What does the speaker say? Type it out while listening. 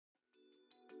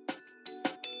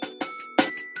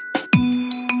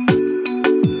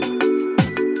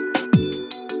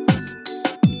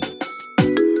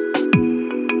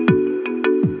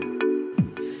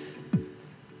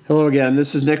Hello again.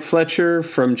 This is Nick Fletcher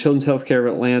from Children's Healthcare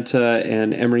of Atlanta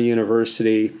and Emory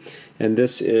University, and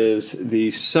this is the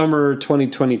summer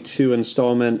 2022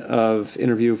 installment of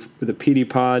Interview with the PD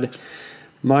Pod.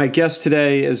 My guest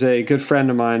today is a good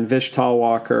friend of mine, Vish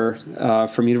Talwalkar,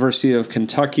 from University of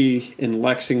Kentucky in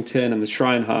Lexington and the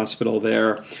Shrine Hospital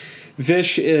there.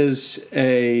 Vish is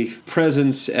a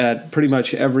presence at pretty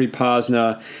much every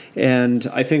POSNA, and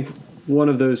I think one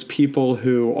of those people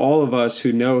who all of us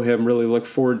who know him really look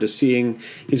forward to seeing.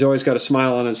 He's always got a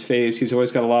smile on his face. He's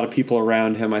always got a lot of people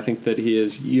around him. I think that he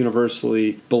is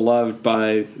universally beloved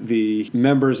by the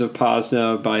members of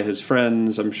POSNA, by his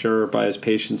friends, I'm sure by his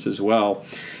patients as well.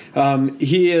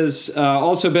 He has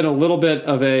also been a little bit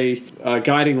of a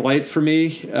guiding light for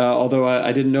me, although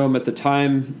I didn't know him at the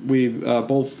time. We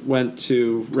both went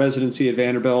to residency at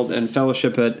Vanderbilt and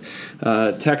fellowship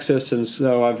at Texas, and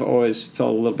so I've always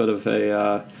felt a little bit of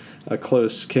a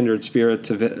close kindred spirit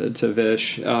to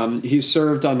Vish. He's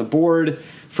served on the board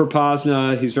for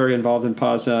POSNA. He's very involved in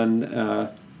POSNA in a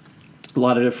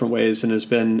lot of different ways and has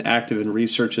been active in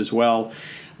research as well.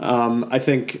 I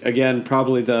think, again,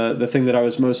 probably the thing that I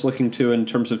was most looking to in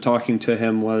terms of talking to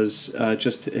him was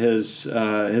just his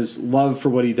love for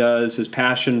what he does, his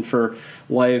passion for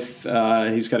life.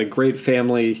 He's got a great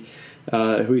family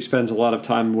who he spends a lot of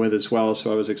time with as well,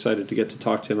 so I was excited to get to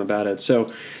talk to him about it.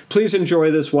 So please enjoy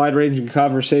this wide-ranging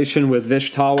conversation with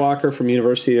Vish Talwalkar from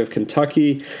University of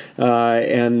Kentucky,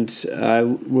 and I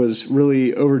was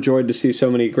really overjoyed to see so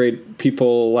many great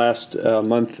people last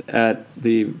month at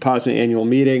the POSNA annual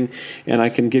meeting, and I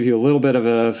can give you a little bit of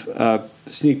a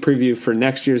sneak preview for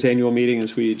next year's annual meeting,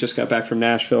 as we just got back from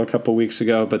Nashville a couple weeks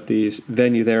ago, but the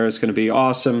venue there is going to be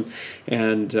awesome,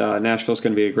 and Nashville is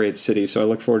going to be a great city, so I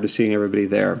look forward to seeing everybody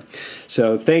there.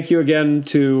 So thank you again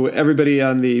to everybody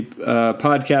on the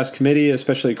podcast committee,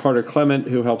 especially Carter Clement,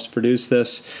 who helps produce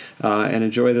this, and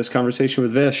enjoy this conversation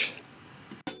with Vish.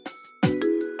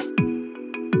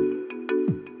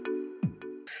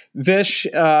 Vish,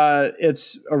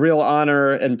 it's a real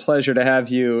honor and pleasure to have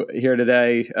you here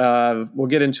today. We'll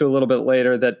get into a little bit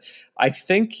later that I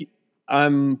think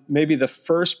I'm maybe the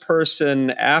first person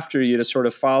after you to sort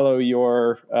of follow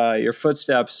your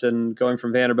footsteps and going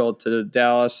from Vanderbilt to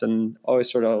Dallas, and always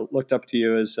sort of looked up to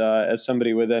you as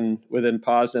somebody within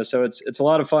POSNA. So it's a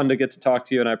lot of fun to get to talk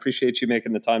to you, and I appreciate you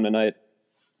making the time tonight.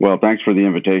 Well, thanks for the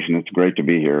invitation. It's great to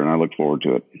be here, and I look forward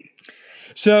to it.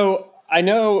 So I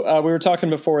know we were talking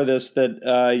before this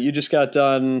that you just got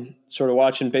done sort of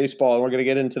watching baseball, and we're going to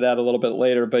get into that a little bit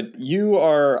later, but you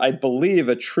are, I believe,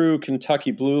 a true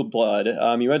Kentucky blue blood.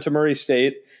 You went to Murray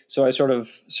State, so I sort of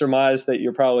surmised that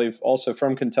you're probably also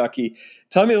from Kentucky.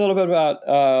 Tell me a little bit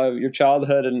about your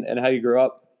childhood and how you grew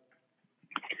up.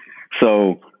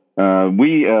 So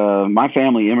my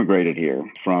family immigrated here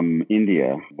from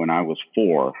India when I was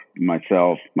 4.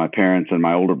 Myself, my parents, and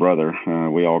my older brother,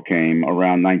 we all came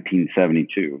around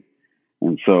 1972.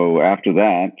 And so after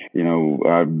that,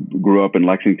 I grew up in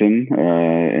Lexington,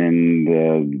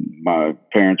 and my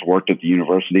parents worked at the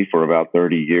university for about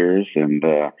 30 years. And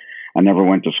I never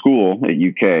went to school at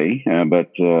UK, but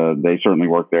they certainly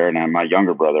worked there. And my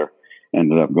younger brother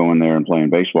ended up going there and playing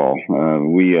baseball.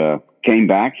 We came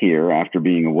back here after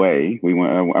being away. I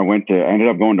ended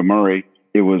up going to Murray.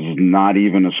 It was not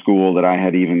even a school that I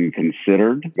had even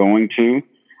considered going to,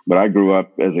 but I grew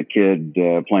up as a kid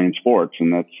playing sports,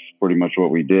 and that's pretty much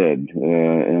what we did.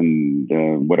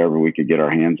 And whatever we could get our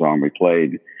hands on, we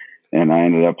played. And I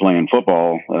ended up playing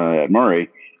football at Murray,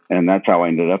 and that's how I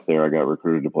ended up there. I got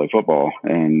recruited to play football,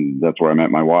 and that's where I met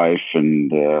my wife,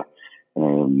 and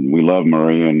we love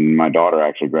Murray, and my daughter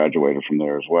actually graduated from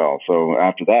there as well. So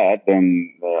after that,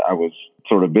 then I was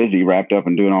sort of busy, wrapped up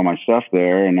and doing all my stuff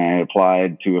there, and I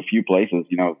applied to a few places.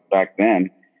 Back then,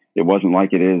 it wasn't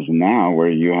like it is now where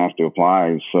you have to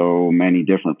apply so many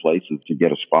different places to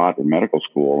get a spot in medical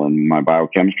school. And my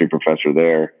biochemistry professor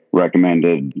there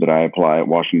recommended that I apply at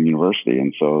Washington University.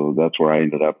 And so that's where I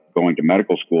ended up going to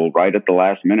medical school right at the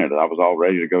last minute. I was all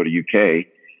ready to go to UK.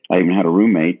 I even had a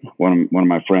roommate, one of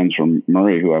my friends from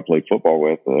Murray who I played football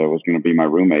with, was going to be my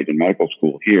roommate in medical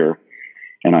school here.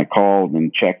 And I called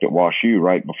and checked at WashU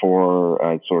right before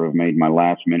I sort of made my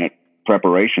last minute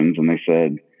preparations. And they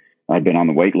said I'd been on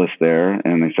the wait list there,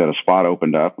 and they said a spot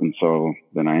opened up. And so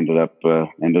then I ended up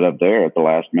there at the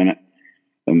last minute.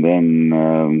 And then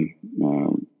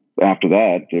after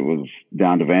that, it was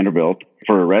down to Vanderbilt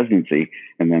for a residency.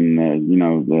 And then,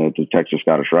 the Texas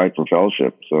Scottish Rite for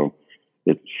fellowship. So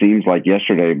it seems like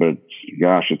yesterday, but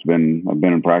gosh, I've been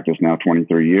in practice now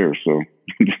 23 years. So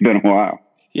it's been a while.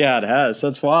 Yeah, it has.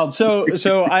 That's wild.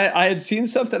 So I had seen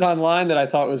something online that I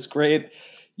thought was great.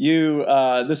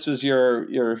 this was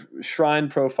your Shrine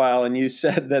profile, and you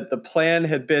said that the plan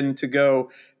had been to go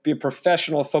be a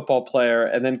professional football player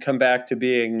and then come back to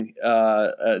being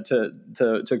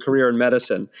to career in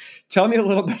medicine. Tell me a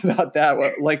little bit about that.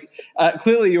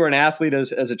 Clearly you were an athlete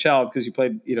as a child because you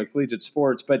played collegiate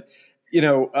sports, but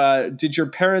did your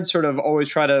parents sort of always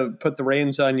try to put the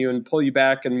reins on you and pull you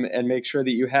back and make sure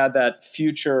that you had that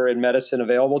future in medicine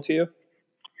available to you?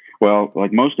 Well,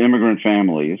 like most immigrant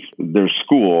families, there's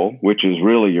school, which is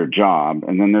really your job,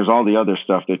 and then there's all the other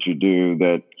stuff that you do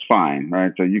that's fine,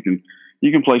 right? So you can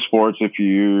play sports if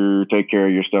you take care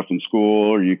of your stuff in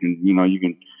school, or you can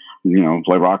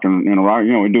play rock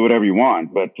and do whatever you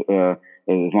want, but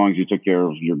as long as you took care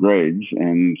of your grades.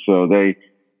 And so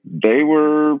they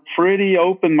were pretty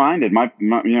open-minded. My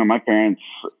parents,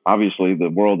 obviously the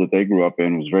world that they grew up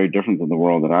in was very different than the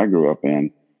world that I grew up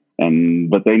in.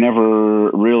 But they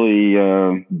never really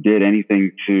did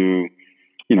anything to,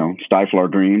 stifle our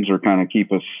dreams or kind of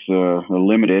keep us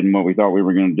limited in what we thought we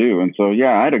were going to do. And so,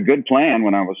 I had a good plan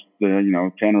when I was,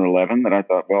 10 or 11 that I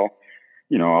thought, well,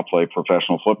 I'll play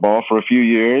professional football for a few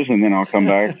years and then I'll come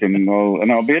back and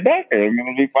I'll be a doctor and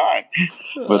it'll be fine.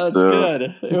 But, that's good.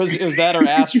 It was that or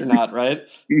astronaut, right?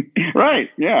 Right.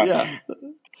 Yeah. Yeah.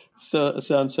 So it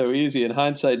sounds so easy in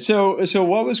hindsight. So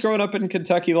what was growing up in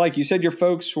Kentucky like? You said your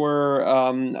folks were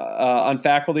on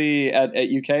faculty at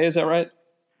UK. Is that right?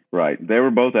 Right. They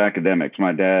were both academics.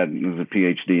 My dad was a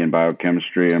PhD in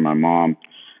biochemistry, and my mom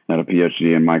had a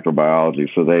PhD in microbiology.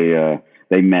 So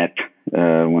they met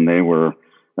when they were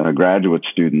graduate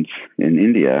students in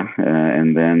India,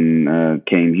 and then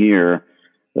came here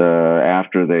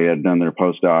after they had done their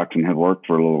postdocs and had worked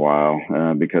for a little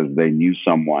while because they knew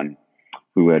someone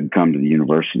who had come to the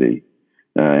university,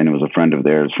 and it was a friend of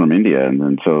theirs from India. And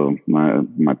then so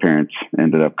my parents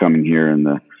ended up coming here in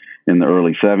the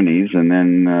early 70s. And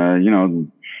then,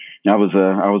 I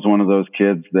was one of those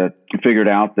kids that figured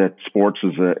out that sports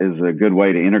is a good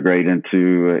way to integrate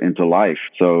into life.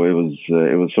 So it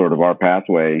was sort of our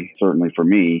pathway, certainly for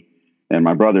me. And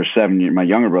my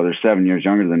younger brother's 7 years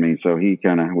younger than me. So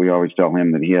we always tell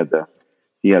him that he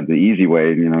had the easy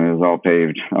way. It was all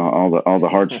paved. All the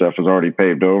hard stuff was already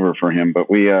paved over for him. But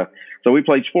we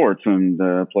played sports and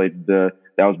played.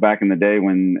 That was back in the day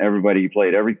when everybody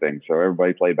played everything. So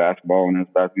everybody played basketball, and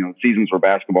the seasons were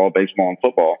basketball, baseball, and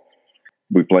football.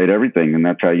 We played everything, and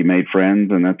that's how you made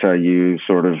friends, and that's how you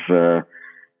sort of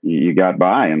you got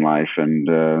by in life.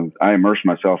 And I immersed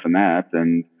myself in that,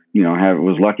 and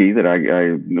was lucky that I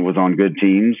was on good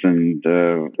teams. And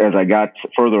as I got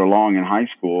further along in high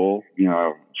school,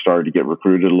 I started to get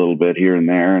recruited a little bit here and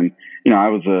there. And I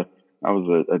was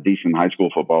a decent high school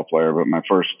football player. But my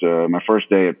first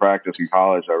day at practice in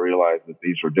college, I realized that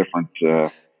these were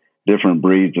different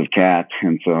breeds of cat,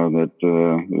 and so that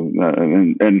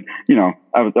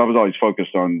I was always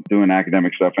focused on doing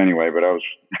academic stuff anyway. But I was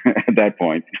at that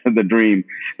point, the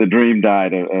dream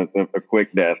died a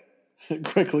quick death.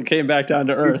 Quickly came back down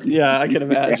to earth. Yeah, I can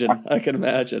imagine. Yeah. I can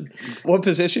imagine. What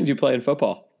position did you play in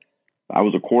football? I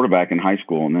was a quarterback in high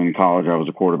school, and then in college I was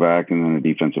a quarterback and then a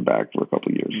defensive back for a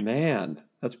couple of years. Man,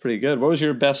 that's pretty good. What was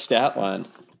your best stat line?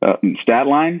 Stat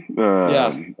line?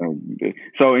 Yeah.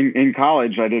 So in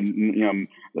college I did,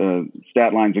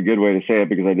 stat line's a good way to say it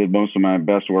because I did most of my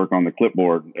best work on the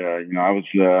clipboard. I was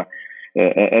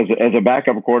as a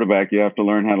backup quarterback, you have to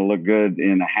learn how to look good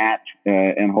in a hat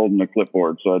and holding a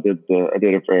clipboard. So I did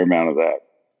a fair amount of that.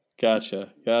 Gotcha.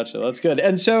 That's good.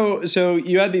 And so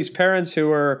you had these parents who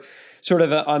were sort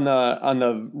of on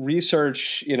the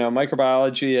research,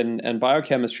 microbiology and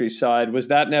biochemistry side. Was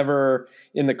that never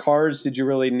in the cards? Did you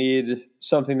really need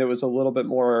something that was a little bit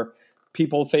more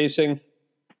people facing?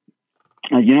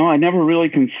 I never really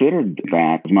considered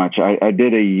that much. I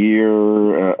did a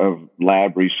year of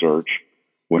lab research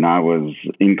when I was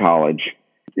in college.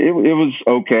 It was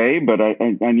okay, but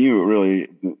I knew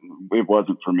it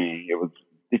wasn't for me.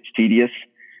 It's tedious.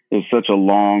 It's such a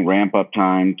long ramp up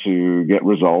time to get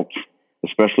results,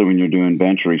 especially when you're doing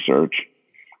bench research.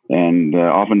 And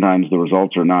oftentimes the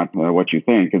results are not what you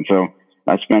think. And so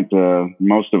I spent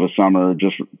most of a summer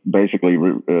just basically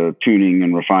tuning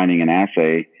and refining an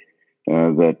assay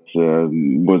that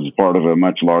was part of a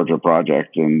much larger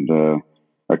project. And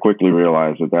I quickly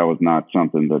realized that was not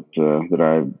something that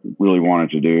I really wanted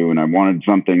to do. And I wanted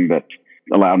something that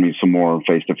allowed me some more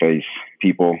face-to-face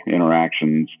people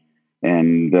interactions.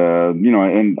 And,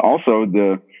 and also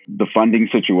the funding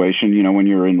situation, when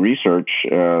you're in research,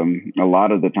 a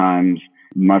lot of the times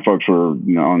my folks were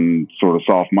on sort of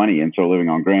soft money. And so living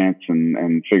on grants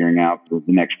and figuring out the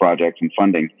next projects and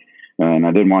funding. And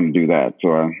I didn't want to do that.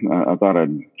 So I thought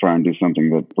I'd try and do something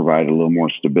that provided a little more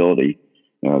stability.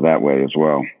 that way as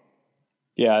well.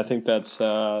 Yeah, I think that's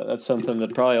something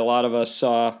that probably a lot of us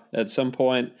saw at some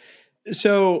point.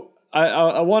 So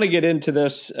I want to get into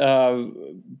this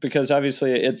because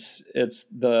obviously it's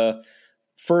the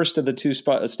first of the two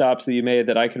stops that you made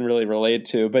that I can really relate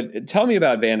to. But tell me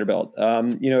about Vanderbilt.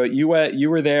 You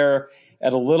were there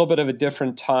at a little bit of a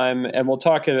different time, and we'll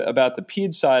talk about the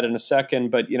Peds side in a second.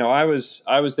 But I was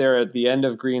there at the end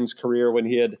of Green's career when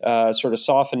he had sort of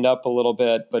softened up a little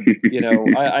bit. But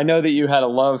I know that you had a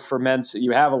love for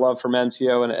You have a love for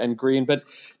Mencio and Green. But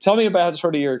tell me about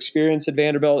sort of your experience at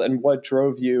Vanderbilt and what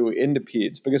drove you into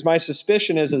Peds. Because my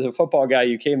suspicion is, as a football guy,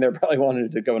 you came there probably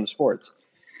wanted to go into sports.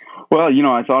 Well,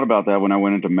 I thought about that when I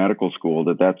went into medical school.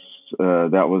 That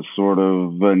was sort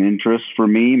of an interest for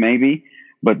me, maybe.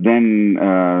 But then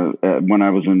when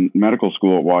I was in medical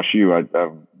school at WashU,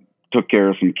 I took care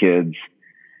of some kids,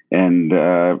 and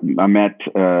I met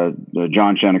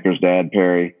John Scheneker's dad,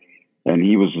 Perry, and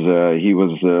he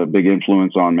was a big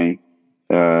influence on me.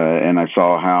 And I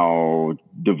saw how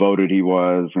devoted he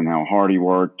was and how hard he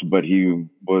worked, but he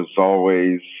was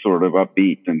always sort of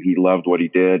upbeat, and he loved what he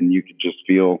did, and you could just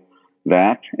feel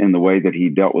that in the way that he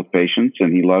dealt with patients,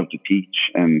 and he loved to teach.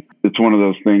 And it's one of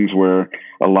those things where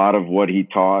a lot of what he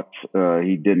taught,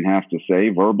 he didn't have to say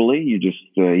verbally.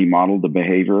 He modeled the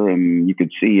behavior, and you could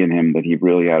see in him that he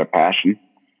really had a passion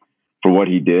for what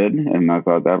he did. And I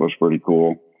thought that was pretty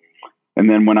cool. And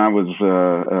then when I was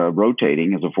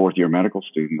rotating as a fourth-year medical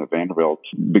student at Vanderbilt,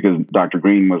 because Dr.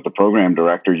 Green was the program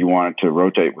director, you wanted to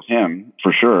rotate with him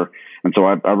for sure. And so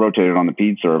I rotated on the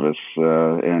Peds service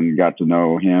and got to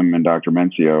know him and Dr.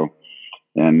 Mencio.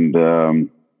 And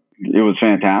it was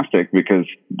fantastic because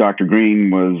Dr. Green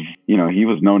was, he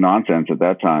was no nonsense at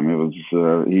that time. It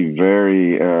was he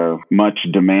very much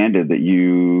demanded that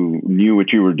you knew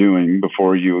what you were doing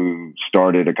before you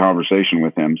started a conversation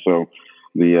with him. So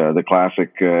the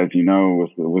classic, as you know,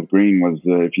 with Green was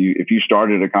if you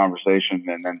started a conversation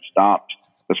and then stopped,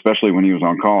 especially when he was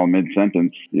on call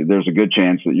mid-sentence, there's a good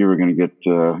chance that you were going to get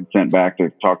sent back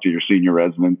to talk to your senior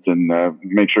resident and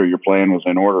make sure your plan was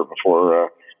in order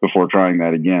before trying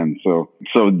that again. So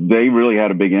they really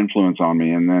had a big influence on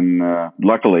me. And then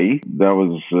luckily, that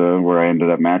was where I ended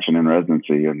up matching in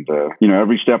residency. And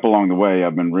every step along the way,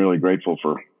 I've been really grateful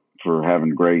for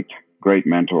having great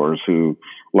mentors who,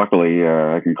 luckily,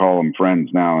 I can call them friends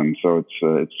now. And so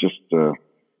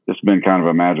it's been kind of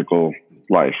a magical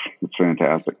life. It's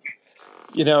fantastic.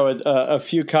 A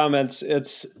few comments.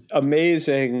 It's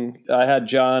amazing. I had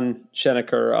John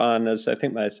Scheneker on as I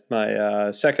think my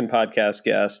second podcast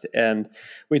guest, and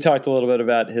we talked a little bit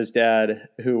about his dad,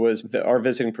 who was our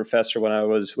visiting professor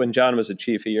when John was a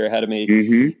chief a year ahead of me,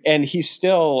 mm-hmm. And he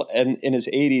still, in his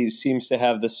 80s, seems to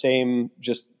have the same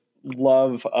just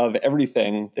love of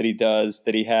everything that he does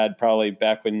that he had probably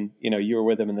back when you were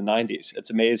with him in the 90s. It's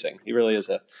amazing. He really is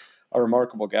a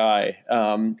remarkable guy.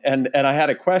 And I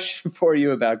had a question for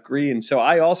you about Green. So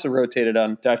I also rotated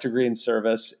on Dr. Green's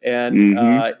service, and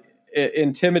mm-hmm.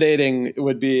 Intimidating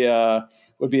would be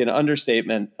an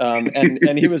understatement.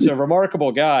 And he was a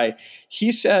remarkable guy.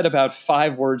 He said about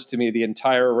 5 words to me the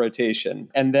entire rotation,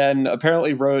 and then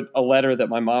apparently wrote a letter that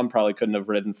my mom probably couldn't have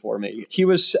written for me. He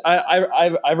was,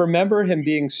 I remember him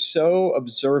being so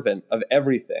observant of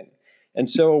everything and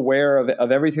so aware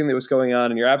of everything that was going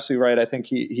on. And you're absolutely right. I think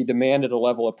he demanded a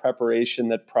level of preparation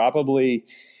that probably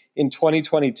in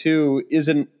 2022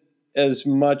 isn't as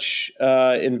much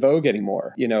in vogue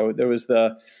anymore. There was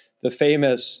the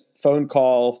famous phone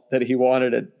call that he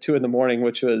wanted at 2 a.m,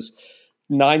 which was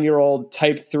 9-year-old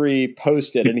type 3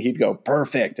 posted, and he'd go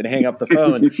perfect and hang up the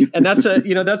phone. And I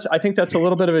think that's a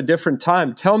little bit of a different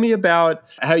time. Tell me about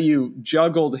how you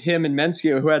juggled him and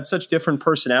Mencio, who had such different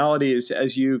personalities,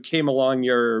 as you came along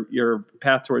your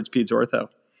path towards Peds Ortho.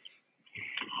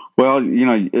 Well,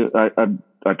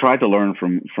 I tried to learn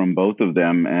from both of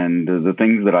them, and the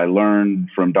things that I learned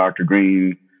from Dr.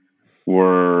 Green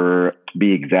were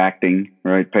be exacting,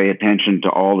 right? Pay attention to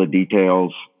all the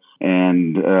details.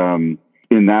 And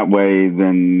in that way,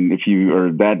 then if you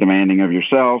are that demanding of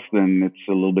yourself, then it's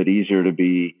a little bit easier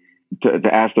to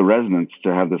ask the residents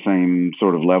to have the same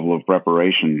sort of level of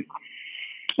preparation.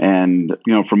 And,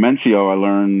 from Mencio, I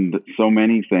learned so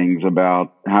many things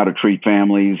about how to treat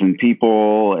families and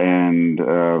people,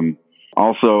 and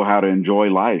also how to enjoy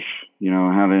life,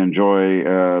 how to enjoy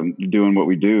doing what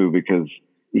we do, because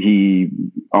he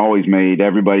always made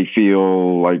everybody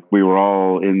feel like we were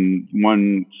all in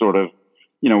one sort of,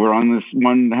 we're on this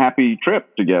one happy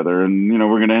trip together, and,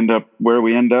 we're going to end up where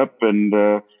we end up, and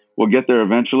we'll get there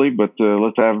eventually, but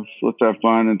let's have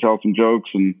fun and tell some jokes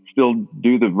and still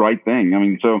do the right thing. I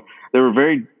mean, so they were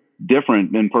very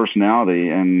different in personality,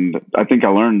 and I think I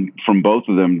learned from both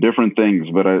of them different things.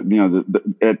 But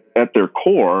at their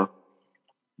core,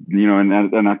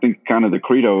 and I think kind of the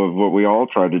credo of what we all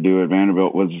tried to do at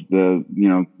Vanderbilt was do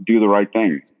the right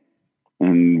thing.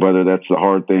 And whether that's the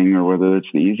hard thing or whether it's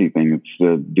the easy thing, it's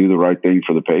to do the right thing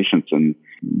for the patients. And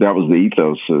that was the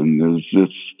ethos. And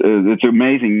it's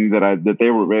amazing that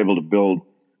they were able to build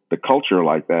the culture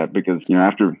like that, because,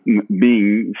 after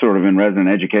being sort of in resident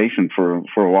education for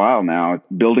a while now,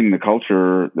 building the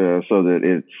culture so that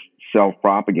it's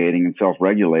self-propagating and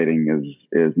self-regulating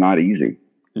is not easy.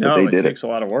 No, it takes a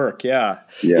lot of work. Yeah.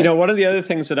 One of the other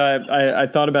things that I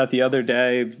thought about the other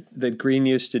day that Green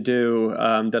used to do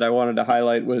that I wanted to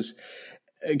highlight was,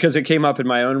 because it came up in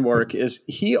my own work, is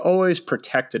he always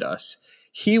protected us.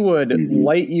 He would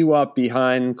light you up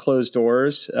behind closed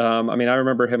doors. I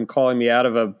remember him calling me out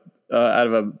of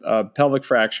a pelvic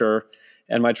fracture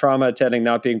and my trauma attending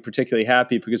not being particularly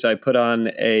happy because I put on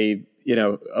a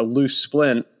loose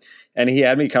splint. And he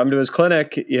had me come to his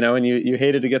clinic, and you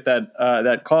hated to get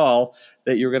that call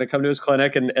that you were going to come to his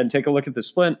clinic and take a look at the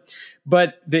splint.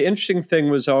 But the interesting thing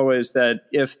was always that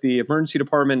if the emergency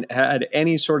department had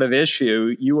any sort of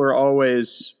issue, you were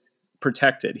always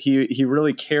protected. He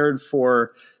really cared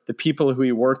for the people who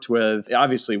he worked with,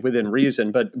 obviously within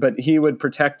reason, but he would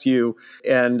protect you.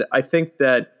 And I think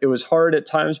that it was hard at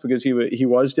times because he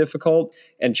was difficult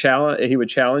and he would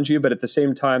challenge you, but at the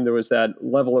same time there was that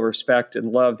level of respect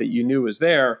and love that you knew was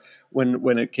there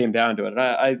when it came down to it.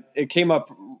 And it came up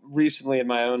recently in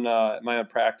my own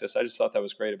practice. I just thought that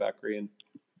was great about Green.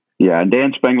 Yeah, and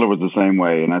Dan Spengler was the same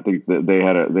way, and I think that they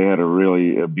had a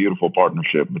really beautiful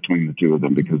partnership between the two of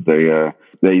them, because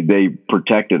they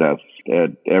protected us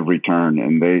at every turn.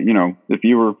 And they, if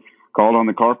you were called on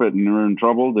the carpet and were in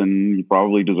trouble, then you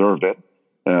probably deserved it.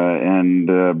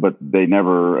 But they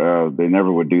never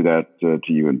would do that to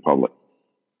you in public.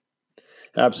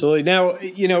 Absolutely. Now,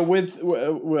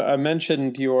 I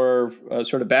mentioned your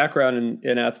sort of background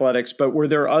in athletics, but were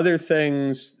there other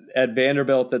things at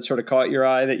Vanderbilt that sort of caught your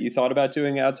eye that you thought about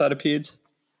doing outside of peds?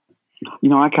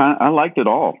 I liked it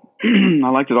all. I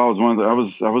liked it all.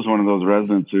 I was one of those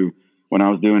residents who, when I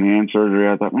was doing hand surgery,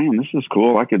 I thought, man, this is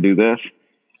cool. I could do this.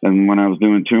 And when I was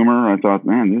doing tumor, I thought,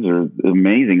 man, these are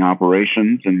amazing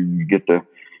operations, and you get to,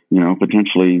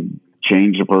 potentially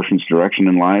change a person's direction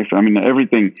in life. I mean,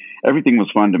 everything was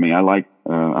fun to me. I like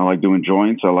doing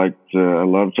joints. I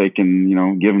love taking,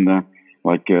 giving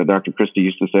Dr. Christie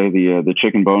used to say, the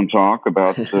chicken bone talk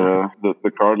about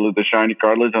the cartilage, the shiny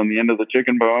cartilage on the end of the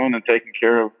chicken bone, and taking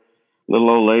care of little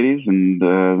old ladies, and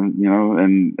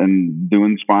and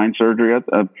doing spine surgery.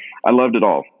 I loved it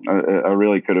all. I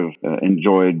really could have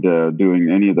enjoyed doing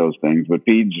any of those things, but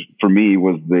peds for me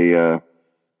was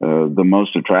the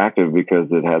most attractive because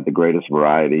it had the greatest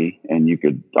variety, and you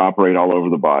could operate all over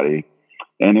the body,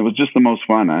 and it was just the most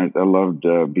fun. I loved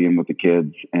being with the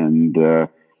kids, and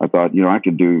I thought, I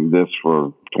could do this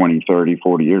for 20, 30,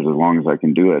 40 years as long as I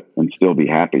can do it and still be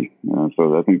happy.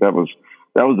 So I think that was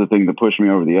the thing that pushed me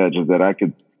over the edge, is that I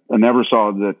never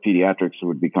saw that pediatrics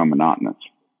would become monotonous.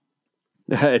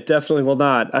 It definitely will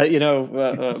not.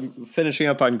 Finishing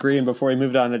up on Green before he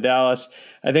moved on to Dallas,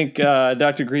 I think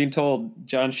Dr. Green told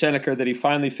John Schenecker that he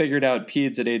finally figured out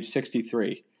peds at age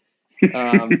 63.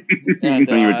 And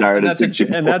he retired at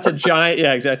 64. And that's a giant.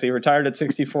 Yeah, exactly. He retired at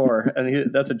 64,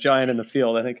 and that's a giant in the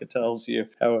field. I think it tells you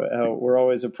how we're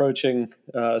always approaching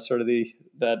sort of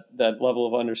that level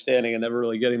of understanding and never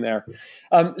really getting there.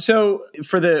 So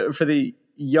for the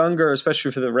younger,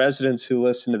 especially for the residents who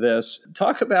listen to this,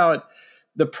 talk about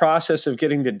the process of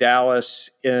getting to Dallas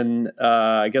in,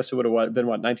 I guess it would have been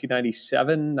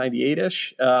 1997,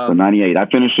 98-ish? 98. I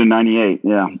finished in 98,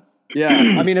 yeah. Yeah,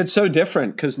 I mean, it's so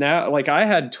different because now, I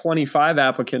had 25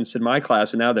 applicants in my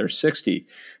class, and now there's 60.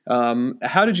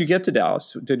 How did you get to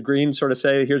Dallas? Did Green sort of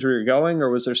say, here's where you're going, or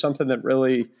was there something that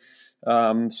really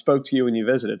spoke to you when you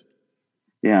visited?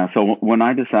 Yeah, so when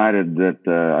I decided that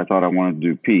I thought I wanted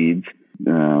to do peds,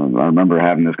 I remember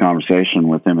having this conversation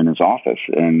with him in his office,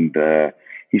 and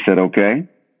he said, okay,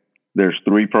 there's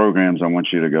 3 programs I want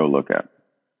you to go look at.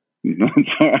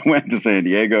 So I went to San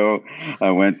Diego, I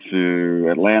went to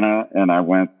Atlanta, and I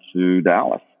went to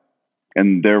Dallas.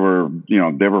 And there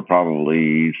were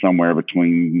probably somewhere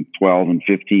between 12 and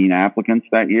 15 applicants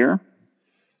that year.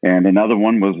 And another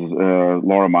one was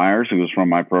Laura Myers, who was from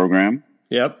my program.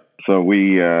 Yep. So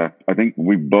I think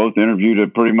we both interviewed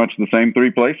at pretty much the same 3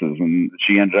 places, and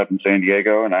she ended up in San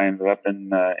Diego, and I ended up in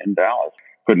Dallas.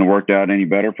 Couldn't have worked out any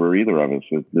better for either of us.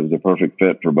 It was a perfect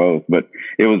fit for both. But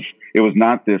it was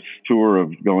not this tour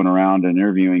of going around and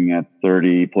interviewing at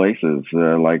 30 places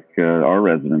like our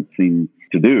residents seem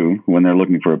to do when they're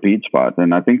looking for a PED spot.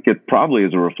 And I think it probably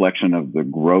is a reflection of the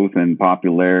growth and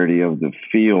popularity of the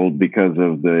field because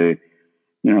of the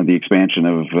expansion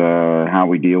of how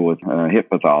we deal with hip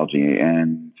pathology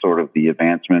and sort of the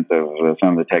advancement of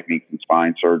some of the techniques in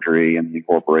spine surgery and the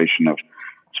incorporation of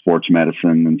sports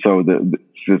medicine. And so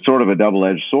it's sort of a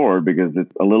double-edged sword because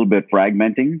it's a little bit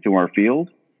fragmenting to our field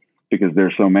because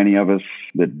there's so many of us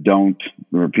that don't,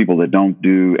 or people that don't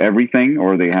do everything,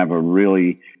 or they have a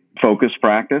really focused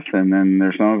practice. And then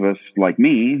there's some of us like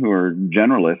me who are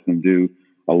generalists and do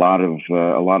a lot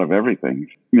of everything.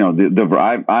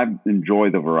 I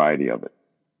enjoy the variety of it.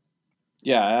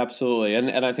 Yeah, absolutely.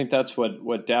 And I think that's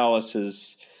what Dallas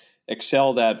has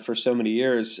excelled at for so many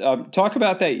years. Talk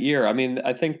about that year. I mean,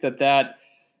 I think that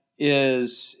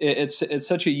is it's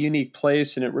such a unique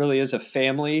place, and it really is a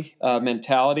family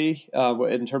mentality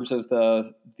in terms of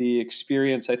the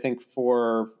experience. I think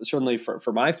certainly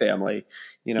for my family,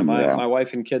 my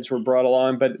wife and kids were brought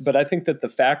along, but I think that the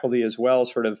faculty as well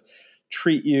sort of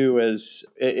treat you as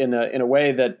in a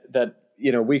way that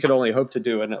we could only hope to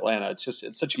do in Atlanta. It's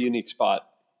such a unique spot.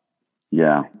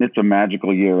 Yeah, it's a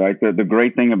magical year, right? The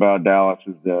great thing about Dallas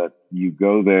is that you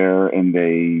go there and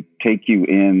they take you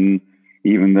in,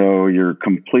 even though you're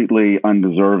completely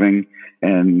undeserving,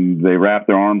 and they wrap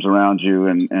their arms around you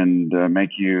and make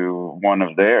you one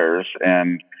of theirs.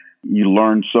 And you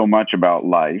learn so much about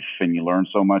life, and you learn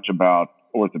so much about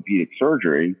orthopedic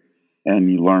surgery,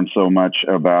 and you learn so much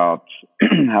about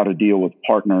how to deal with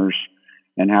partners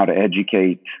and how to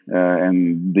educate,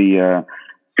 and the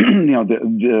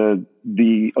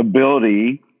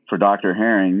ability for Dr.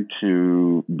 Herring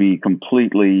to be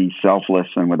completely selfless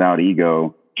and without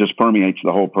ego just permeates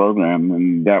the whole program.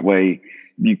 And that way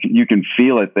you can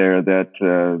feel it there that,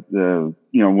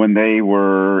 when they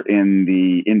were in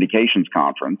the indications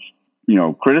conference,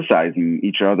 criticizing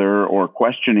each other or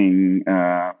questioning,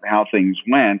 how things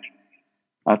went,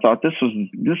 I thought this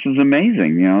is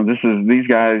amazing. These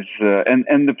guys,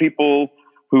 and the people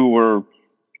who were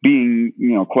being,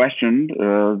 questioned,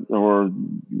 or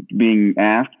being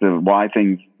asked why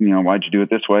things, why'd you do it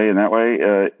this way and that way?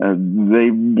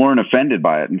 They weren't offended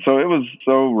by it. And so it was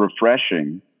so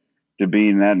refreshing to be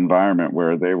in that environment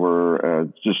where they were,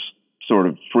 just sort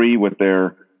of free with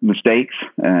their mistakes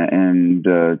and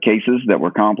cases that were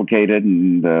complicated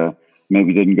and,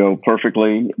 maybe didn't go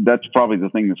perfectly. That's probably the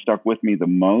thing that stuck with me the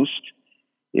most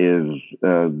is,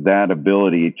 that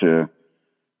ability to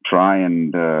try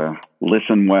and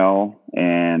listen well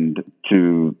and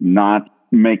to not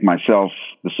make myself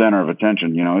the center of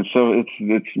attention.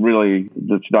 It's really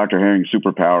Dr. Herring's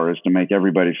superpower is to make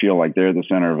everybody feel like they're the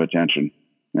center of attention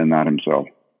and not himself.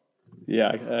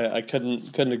 Yeah, I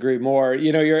couldn't agree more.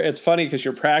 It's funny because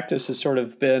your practice has sort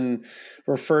of been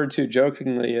referred to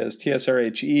jokingly as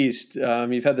TSRH East.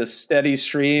 You've had this steady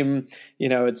stream.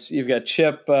 You've got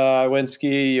Chip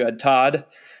Winsky, you had Todd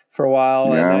for a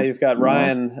while, and now you've got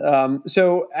Ryan.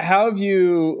 So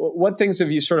what things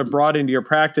have you sort of brought into your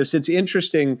practice? It's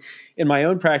interesting in my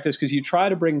own practice because you try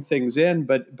to bring things in,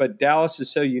 but Dallas is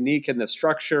so unique in the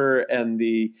structure and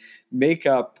the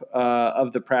makeup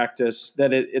of the practice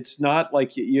that it's not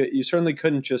like you certainly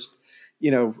couldn't just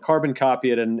carbon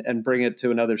copy it and bring it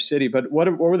to another city. But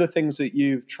what were the things that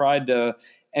you've tried to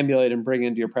emulate and bring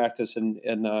into your practice in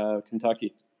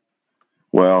Kentucky?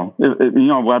 Well,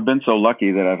 I've been so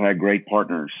lucky that I've had great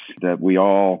partners that we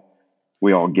all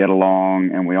get along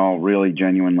and we all really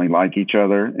genuinely like each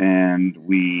other, and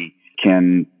we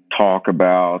can talk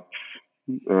about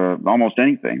almost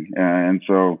anything. And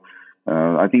so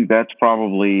I think that's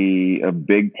probably a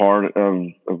big part of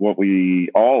what we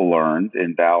all learned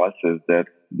in Dallas is that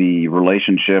the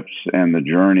relationships and the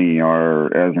journey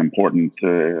are as important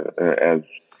as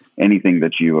anything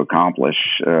that you accomplish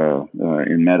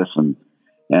in medicine.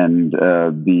 And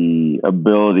the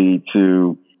ability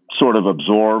to sort of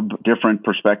absorb different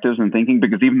perspectives and thinking,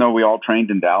 because even though we all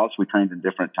trained in Dallas, we trained in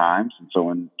different times. And so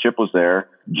when Chip was there,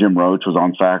 Jim Roach was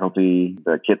on faculty,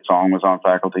 Kit Song was on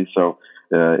faculty. So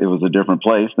it was a different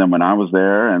place than when I was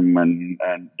there and when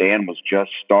Dan was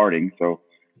just starting. So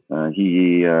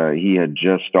he had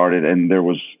just started, and there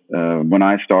was when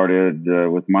I started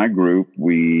with my group,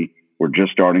 we were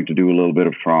just starting to do a little bit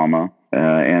of trauma.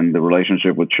 And the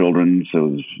relationship with Children's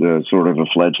was sort of a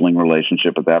fledgling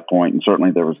relationship at that point. And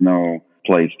certainly there was no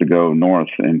place to go north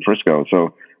in Frisco.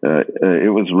 So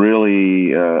it was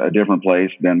really a different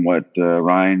place than what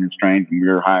Ryan has trained. And we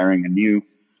were hiring a new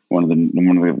one of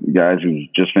the guys who's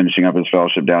just finishing up his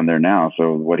fellowship down there now.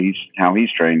 So how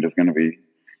he's trained is going to be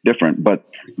different. But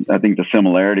I think the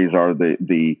similarities are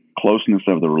the closeness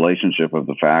of the relationship of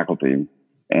the faculty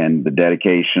and the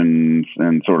dedication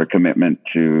and sort of commitment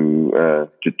to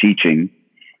teaching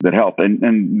that help. And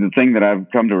the thing that I've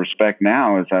come to respect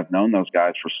now is I've known those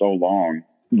guys for so long.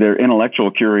 Their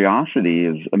intellectual curiosity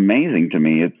is amazing to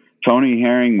me. Tony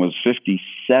Herring was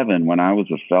 57 when I was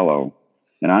a fellow,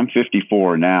 and I'm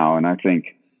 54 now. And I think,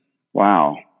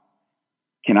 wow,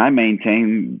 can I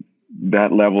maintain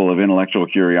that level of intellectual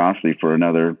curiosity for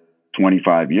another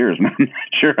 25 years? And I'm not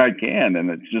sure I can. And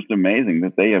it's just amazing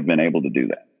that they have been able to do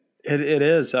that. It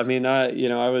is. I mean,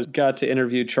 I got to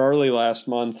interview Charlie last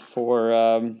month for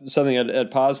something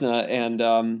at Posna,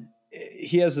 and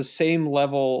he has the same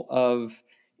level of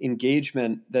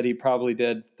engagement that he probably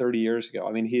did 30 years ago.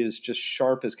 I mean, he is just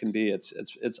sharp as can be.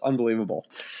 It's unbelievable.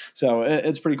 So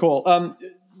it's pretty cool.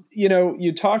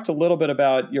 You talked a little bit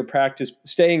about your practice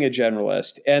staying a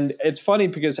generalist, and it's funny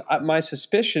because my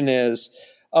suspicion is,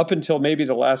 up until maybe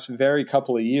the last very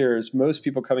couple of years, most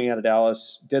people coming out of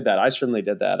Dallas did that. I certainly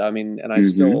did that. I mean, and I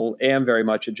still am very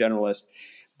much a generalist.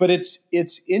 But it's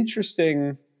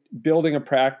interesting building a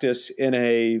practice in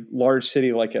a large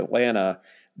city like Atlanta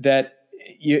that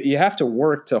you have to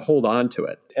work to hold on to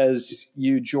it. As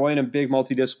you join a big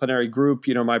multidisciplinary group,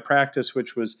 my practice,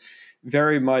 which was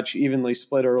very much evenly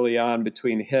split early on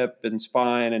between hip and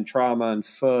spine and trauma and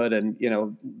foot and,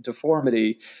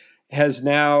 deformity, has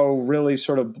now really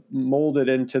sort of molded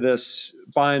into this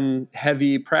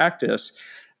spine-heavy practice.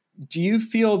 Do you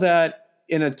feel that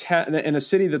in a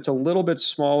city that's a little bit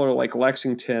smaller, like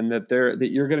Lexington, that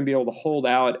you're going to be able to hold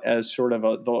out as sort of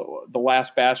the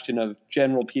last bastion of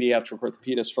general pediatric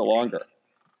orthopedists for longer?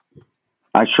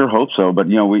 I sure hope so, but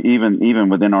we even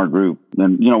within our group,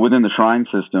 and within the Shrine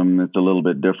system, it's a little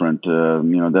bit different.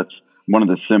 That's one of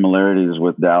the similarities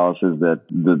with Dallas is that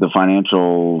the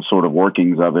financial sort of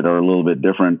workings of it are a little bit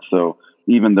different. So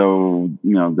even though,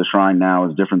 the Shrine now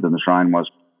is different than the Shrine was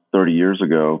 30 years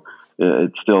ago,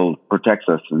 it still protects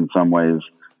us in some ways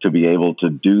to be able to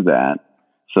do that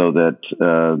so that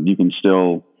you can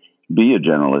still be a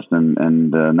generalist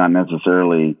and not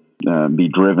necessarily be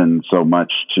driven so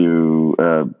much to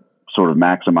sort of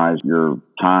maximize your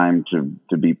time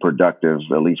to be productive,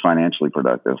 at least financially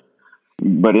productive.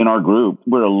 But in our group,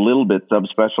 we're a little bit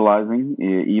subspecializing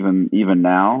even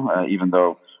now, even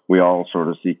though we all sort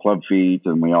of see club feet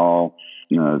and we all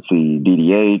see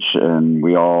DDH and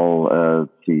we all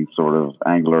see sort of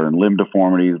angular and limb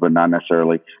deformities, but not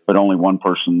necessarily. But only one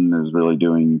person is really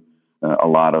doing a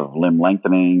lot of limb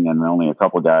lengthening, and only a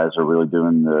couple of guys are really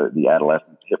doing the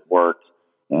adolescent hip work.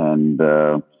 And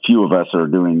few of us are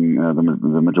doing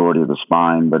the majority of the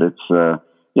spine, but it's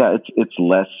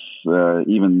less.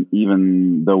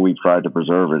 Even though we've tried to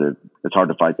preserve it, it's hard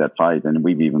to fight that fight, and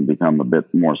we've even become a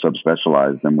bit more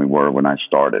subspecialized than we were when I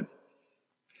started.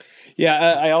 Yeah,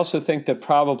 I also think that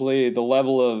probably the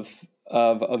level of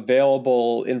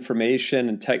available information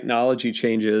and technology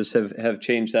changes have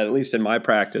changed that, at least in my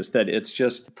practice, that it's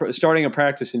just starting a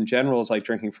practice in general is like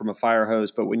drinking from a fire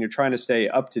hose. But when you're trying to stay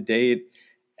up to date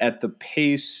at the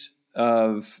pace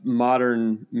of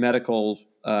modern medical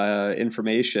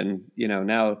information,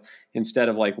 now instead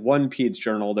of like one PEDS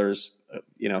journal, there's,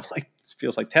 like it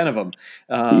feels like 10 of them.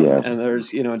 And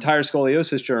there's, entire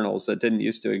scoliosis journals that didn't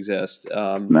used to exist.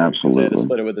 Because they had to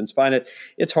split it within spine.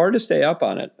 It's hard to stay up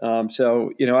on it.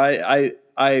 So,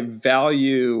 I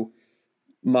value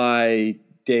my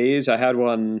days. I had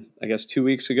one, I guess, 2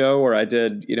 weeks ago where I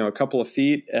did, a couple of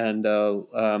feet and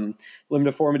limb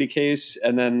deformity case,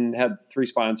 and then had 3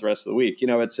 spines the rest of the week.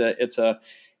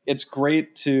 It's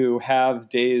great to have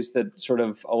days that sort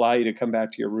of allow you to come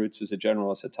back to your roots as a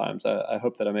generalist at times. I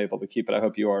hope that I'm able to keep it. I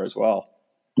hope you are as well.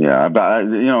 Yeah, but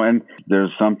and there's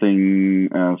something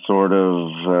sort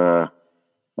of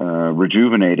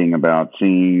rejuvenating about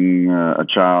seeing a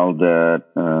child that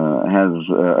has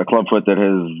a clubfoot that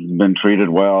has been treated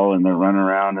well, and they're running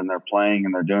around and they're playing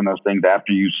and they're doing those things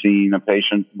after you've seen a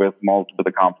patient with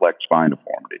a complex spine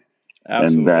deformity.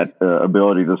 Absolutely. And that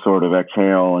ability to sort of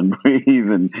exhale and breathe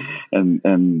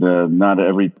and not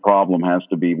every problem has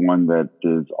to be one that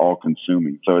is all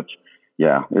consuming. So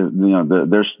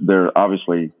there's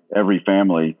obviously every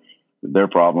family, their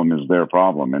problem is their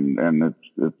problem, and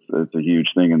it's a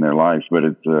huge thing in their life. But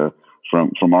it's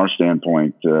from our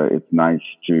standpoint, it's nice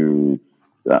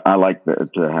I like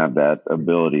to have that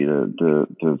ability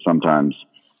to sometimes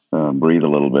breathe a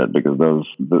little bit, because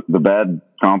the bad,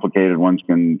 complicated ones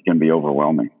can be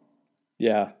overwhelming.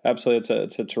 Yeah, absolutely.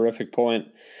 It's a terrific point.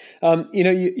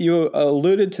 You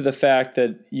alluded to the fact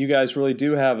that you guys really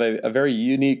do have a very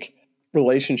unique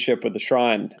relationship with the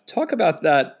Shrine. Talk about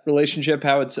that relationship,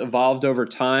 how it's evolved over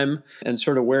time, and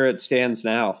sort of where it stands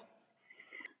now.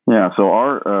 Yeah,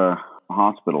 so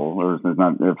hospital, or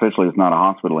it's not a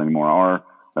hospital anymore.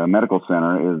 Our medical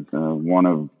center is one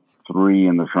of 3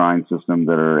 in the Shrine system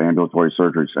that are ambulatory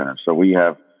surgery centers. So we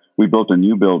built a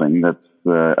new building that's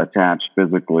attached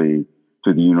physically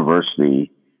to the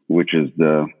university, which is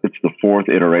it's the 4th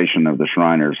iteration of the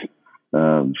Shriners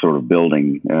sort of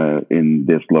building in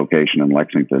this location in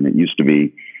Lexington. It used to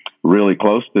be really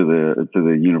close to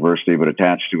the university, but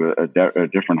attached to a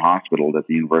different hospital that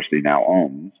the university now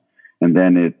owns. And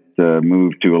then it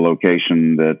moved to a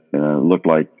location that looked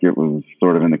like it was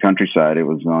sort of in the countryside. It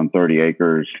was on 30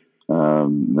 acres.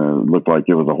 Looked like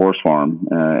it was a horse farm,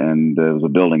 and it was a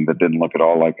building that didn't look at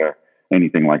all like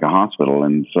anything like a hospital.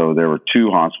 And so there were 2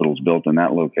 hospitals built in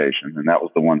that location, and that was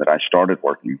the one that I started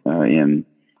working in.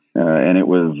 And it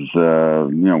was,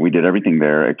 we did everything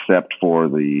there except for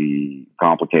the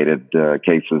complicated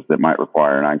cases that might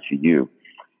require an ICU.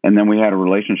 And then we had a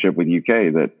relationship with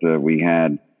UK that we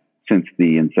had since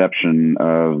the inception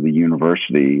of the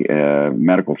university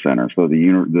medical center. So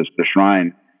the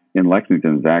Shrine in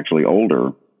Lexington is actually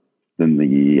older than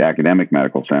the academic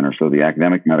medical center. So the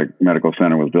academic medical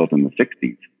center was built in the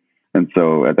 60s. And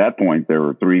so at that point, there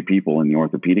were 3 people in the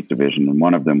orthopedic division, and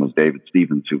one of them was David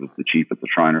Stevens, who was the chief at the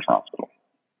Shriners Hospital.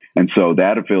 And so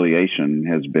that affiliation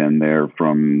has been there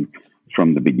from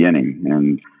the beginning.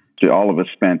 And so all of us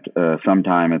spent some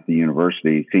time at the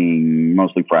university seeing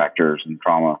mostly fractures and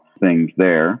trauma things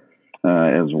there,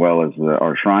 as well as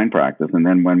our Shrine practice. And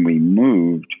then when we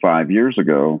moved 5 years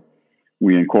ago,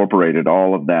 we incorporated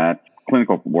all of that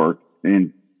clinical work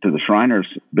into the Shriners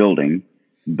building,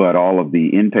 but all of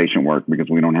the inpatient work, because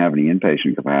we don't have any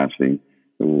inpatient capacity,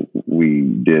 we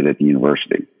did at the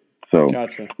university. So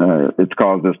Gotcha. It's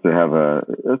caused us to have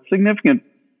a significant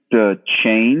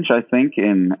change, I think,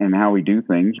 in how we do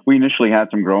things. We initially had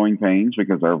some growing pains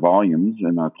because our volumes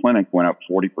in our clinic went up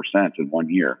 40% in 1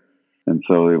 year. And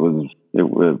so it was,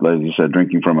 as you said,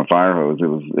 drinking from a fire hose.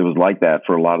 It was like that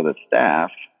for a lot of the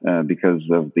staff because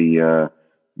of the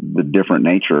different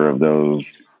nature of those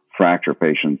fracture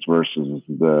patients versus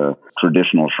the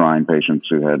traditional Shrine patients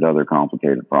who had other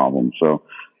complicated problems. So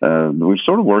we've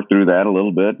sort of worked through that a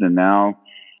little bit, and now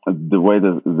the way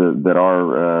that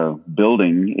our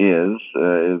building is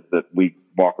that we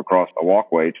walk across a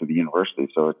walkway to the university.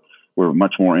 So we're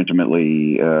much more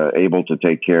intimately able to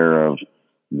take care of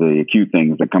the acute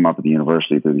things that come up at the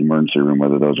university through the emergency room,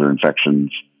 whether those are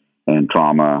infections and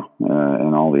trauma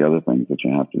and all the other things that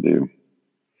you have to do.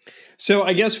 So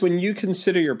I guess when you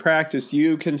consider your practice, do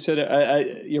you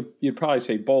consider, you'd probably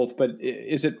say both, but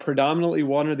is it predominantly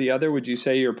one or the other? Would you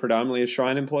say you're predominantly a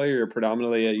Shrine employee or you're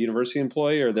predominantly a university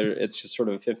employee, or it's just sort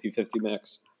of a 50-50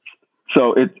 mix?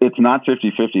 So it's not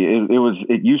 50-50.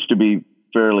 It used to be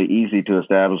fairly easy to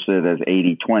establish it as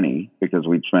 80-20 because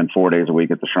we'd spend 4 days a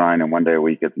week at the Shrine and 1 day a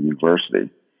week at the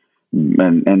university.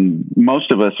 And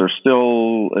most of us are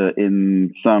still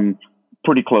in some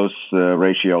pretty close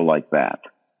ratio like that.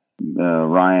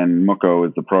 Ryan Mucko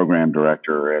is the program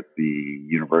director at the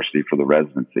university for the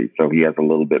residency, so he has a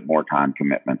little bit more time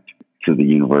commitment to the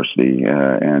university,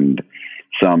 and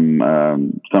some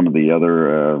of the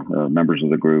other members of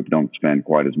the group don't spend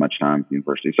quite as much time at the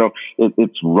university. So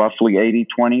it's roughly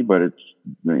 80-20, but it's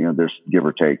there's give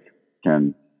or take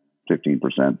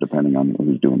 10-15% depending on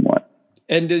who's doing what.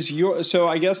 And so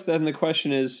I guess then the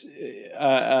question is,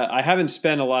 I haven't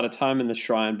spent a lot of time in the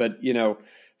Shrine, but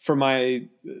for my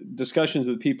discussions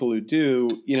with people who do,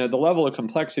 the level of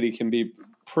complexity can be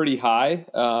pretty high.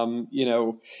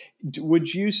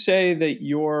 Would you say that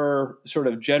your sort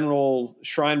of general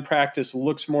Shrine practice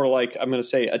looks more like, I'm going to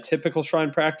say, a typical Shrine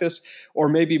practice, or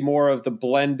maybe more of the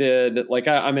blended, like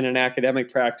I'm in an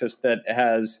academic practice that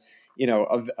has,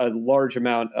 a large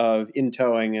amount of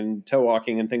in-towing and toe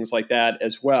walking and things like that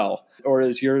as well? Or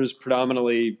is yours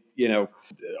predominantly,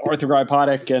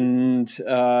 arthrogrypotic and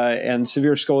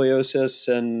severe scoliosis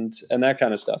and that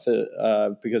kind of stuff,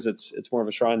 because it's more of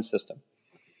a Shrine system?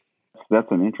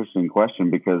 That's an interesting question,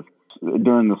 because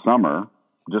during the summer,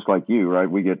 just like you, right,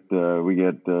 we get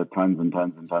tons and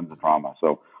tons and tons of trauma.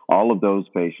 So all of those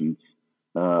patients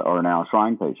are now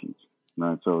Shrine patients,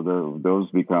 right? So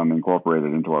those become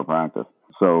incorporated into our practice.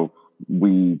 So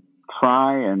we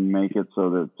try and make it so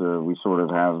that we sort of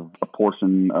have a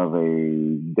portion of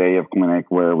a day of clinic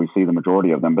where we see the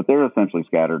majority of them, but they're essentially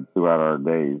scattered throughout our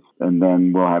days. And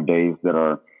then we'll have days that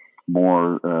are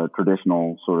more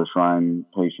traditional sort of Shrine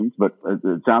patients. But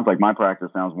it sounds like my practice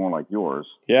sounds more like yours,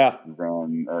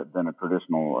 than a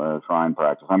traditional Shrine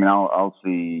practice. I mean, I'll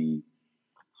see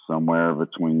somewhere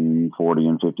between 40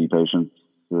 and 50 patients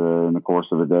in the course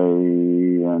of a day,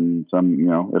 and some,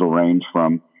 it'll range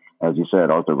from, as you said,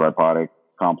 arthrogrypotic,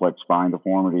 complex spine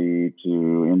deformity to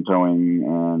in-towing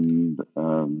and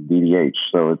DDH.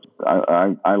 So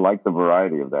I like the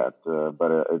variety of that,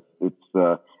 but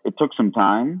it took some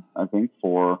time, I think,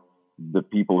 for the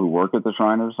people who work at the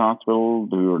Shriners Hospital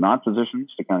who are not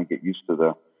physicians to kind of get used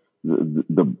to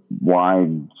the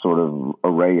wide sort of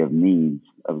array of needs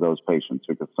of those patients,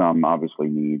 because some obviously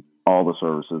need all the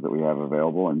services that we have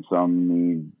available, and some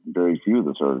need very few of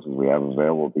the services we have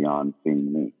available beyond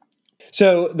seeing me.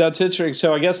 So that's interesting.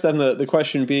 So I guess then the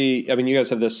question would be, I mean, you guys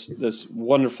have this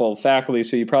wonderful faculty,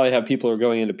 so you probably have people who are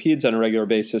going into peds on a regular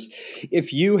basis.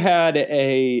 If you had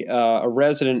a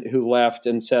resident who left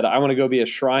and said, I want to go be a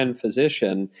Shrine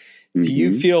physician, do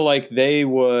you feel like they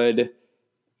would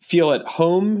feel at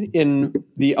home in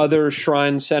the other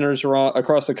Shrine centers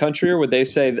across the country, or would they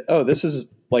say, oh, this is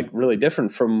like really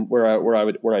different from where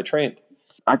I trained?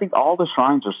 I think all the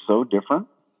Shrines are so different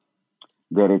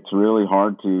that it's really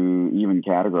hard to even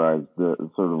categorize the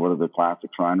sort of what are the classic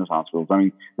Shriners hospitals. I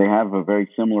mean, they have a very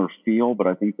similar feel, but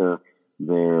I think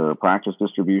their practice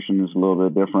distribution is a little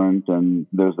bit different, and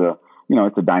there's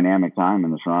it's a dynamic time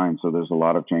in the Shrine, so there's a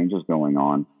lot of changes going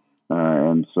on.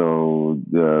 And so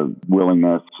the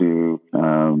willingness to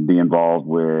be involved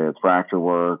with fracture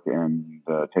work and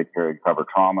take care of cover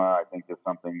trauma, I think, is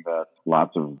something that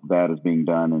lots of that is being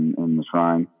done in the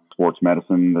Shrine. Sports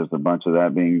medicine, there's a bunch of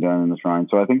that being done in the Shrine.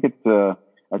 So I think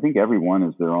I think everyone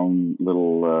is their own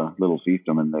little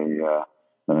fiefdom, and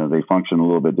they function a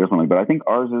little bit differently. But I think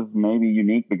ours is maybe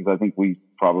unique because I think we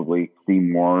probably see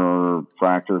more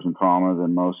fractures and trauma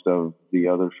than most of the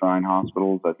other Shrine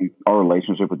hospitals. I think our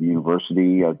relationship with the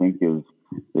university, I think,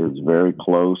 is very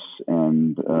close,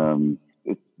 and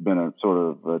it's been a sort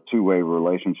of a two-way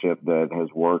relationship that has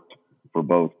worked for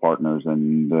both partners,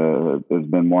 and has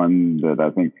been one that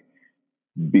I think,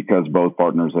 because both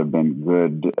partners have been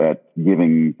good at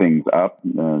giving things up,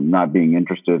 not being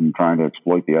interested in trying to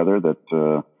exploit the other, that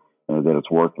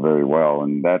it's worked very well.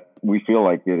 And that we feel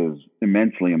like it is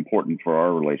immensely important for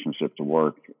our relationship to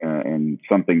work, and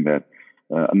something that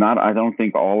I don't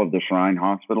think all of the Shrine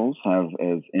hospitals have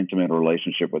as intimate a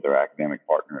relationship with their academic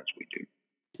partner as we do.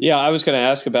 Yeah, I was going to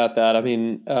ask about that. I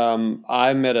mean,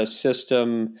 I'm at a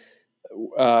system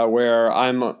where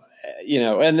I'm,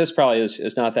 and this probably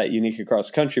is not that unique across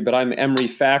the country, but I'm Emory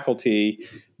faculty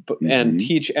and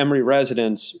teach Emory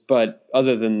residents. But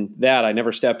other than that, I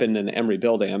never step in an Emory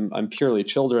building. I'm purely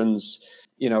children's,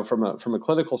 from a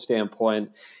clinical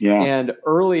standpoint. Yeah. And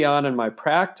early on in my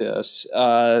practice,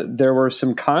 there were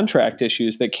some contract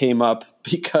issues that came up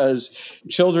because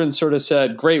children sort of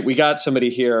said, great, we got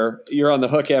somebody here. You're on the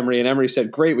hook, Emory. And Emory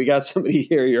said, great, we got somebody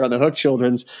here. You're on the hook,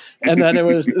 children's. And then it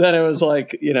was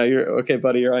like, you're okay,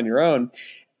 buddy, you're on your own.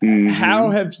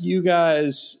 How have you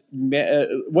guys,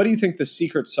 what do you think the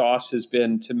secret sauce has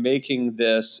been to making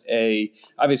this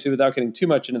obviously without getting too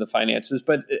much into the finances,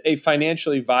 but a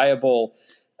financially viable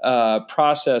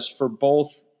process for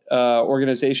both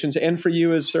organizations and for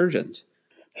you as surgeons?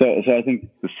 So I think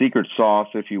the secret sauce,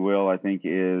 if you will, I think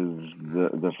is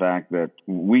the fact that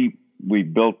we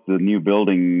built the new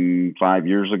building 5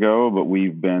 years ago, but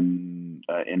we've been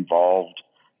involved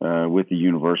with the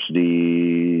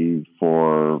university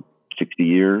for 60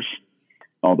 years.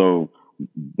 Although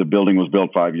the building was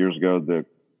built 5 years ago, the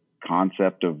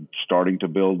concept of starting to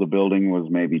build the building was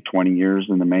maybe 20 years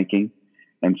in the making.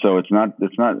 And so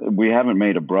we haven't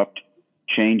made abrupt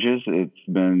changes. They've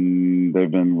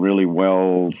been really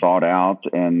well thought out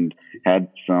and had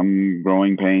some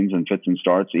growing pains and fits and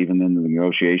starts even in the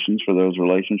negotiations for those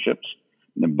relationships.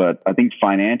 But I think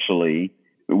financially,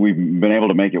 we've been able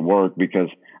to make it work because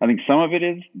I think some of it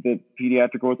is the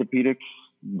pediatric orthopedics,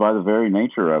 by the very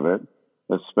nature of it,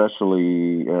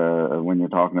 especially when you're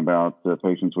talking about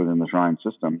patients within the Shrine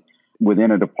system, within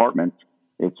a department,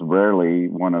 it's rarely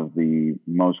one of the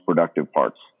most productive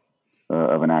parts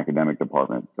of an academic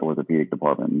department, the orthopedic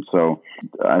department. And so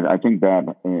I think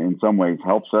that in some ways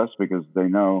helps us because they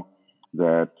know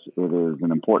that it is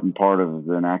an important part of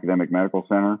an academic medical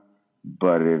center,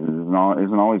 but it isn't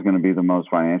always going to be the most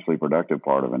financially productive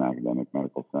part of an academic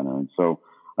medical center. And so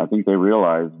I think they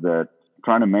realize that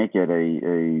trying to make it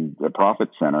a profit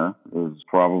center is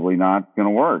probably not going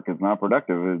to work. It's not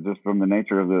productive. It's just from the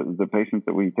nature of the patients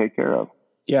that we take care of.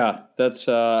 Yeah, that's.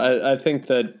 I think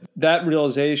that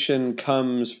realization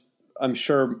comes, I'm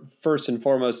sure, first and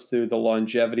foremost through the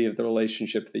longevity of the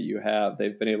relationship that you have.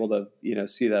 They've been able to,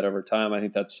 see that over time. I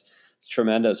think it's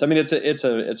tremendous. I mean, it's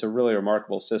a really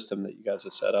remarkable system that you guys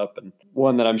have set up, and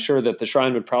one that I'm sure that the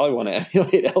Shrine would probably want to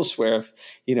emulate elsewhere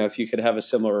if you could have a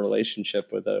similar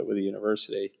relationship with a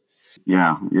university.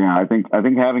 Yeah. I think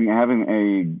having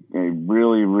a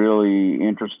really really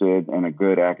interested and a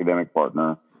good academic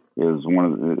partner is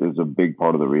a big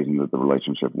part of the reason that the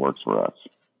relationship works for us.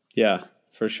 Yeah,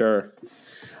 for sure.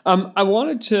 I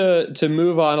wanted to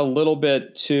move on a little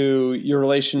bit to your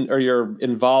relation or your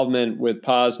involvement with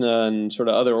POSNA and sort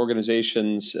of other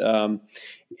organizations,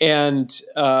 and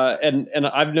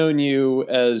I've known you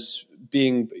as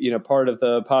being part of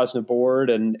the POSNA board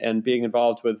and being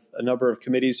involved with a number of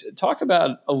committees. Talk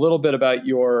about a little bit about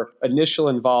your initial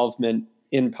involvement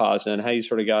in POSNA and how you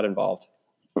sort of got involved.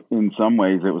 In some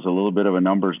ways, it was a little bit of a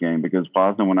numbers game because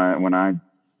POSNA, when I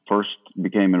first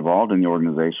became involved in the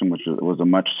organization, which was a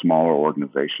much smaller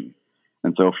organization.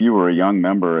 And so if you were a young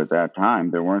member at that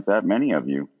time, there weren't that many of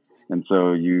you. And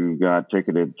so you got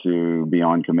ticketed to be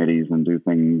on committees and do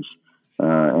things,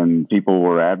 and people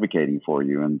were advocating for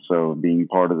you. And so being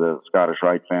part of the Scottish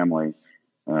Rite family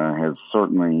has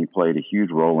certainly played a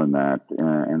huge role in that.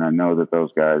 And I know that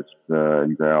those guys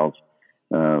and gals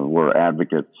were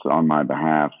advocates on my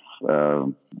behalf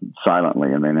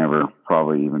silently, and they never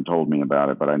probably even told me about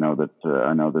it. But I know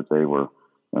that they were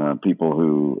people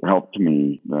who helped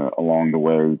me along the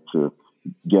way to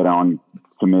get on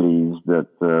committees that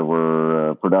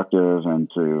were productive and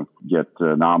to get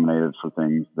nominated for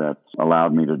things that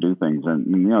allowed me to do things.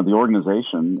 And the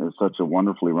organization is such a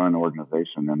wonderfully run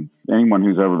organization, and anyone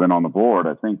who's ever been on the board,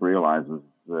 I think, realizes.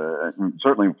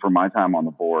 Certainly, for my time on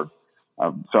the board,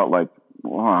 I felt like,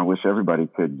 well, I wish everybody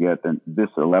could get this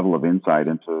level of insight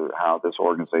into how this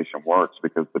organization works,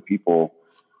 because the people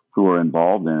who are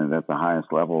involved in it at the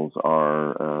highest levels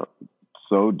are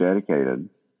so dedicated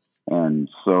and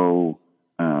so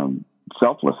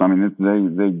selfless. I mean,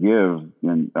 they give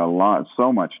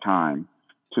so much time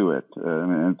to it.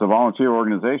 It's a volunteer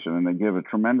organization, and they give a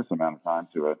tremendous amount of time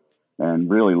to it and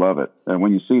really love it. And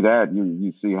when you see that,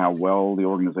 you see how well the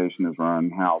organization is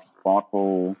run, how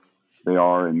thoughtful they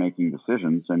are in making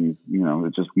decisions, and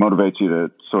it just motivates you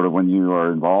to sort of, when you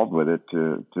are involved with it,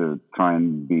 to try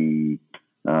and be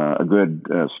a good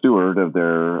steward of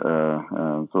their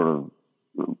sort of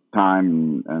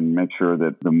time and make sure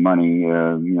that the money,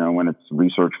 when it's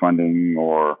research funding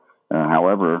or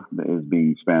however, is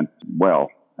being spent well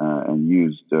and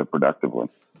used productively.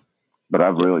 But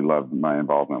I've really loved my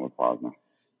involvement with POSNA.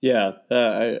 Yeah,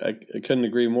 I couldn't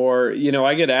agree more.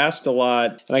 I get asked a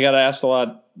lot, and I got asked a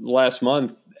lot last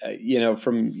month,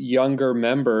 from younger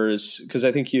members, because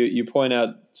I think you point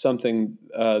out something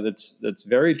that's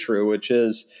very true, which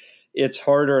is it's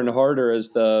harder and harder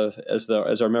as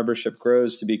our membership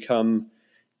grows to become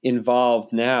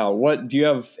involved now. What do you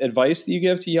have advice that you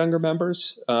give to younger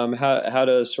members? How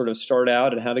to sort of start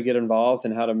out and how to get involved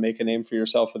and how to make a name for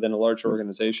yourself within a larger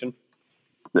organization?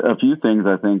 A few things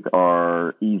I think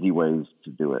are easy ways to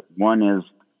do it. One is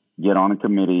get on a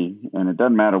committee, and it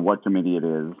doesn't matter what committee it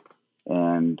is,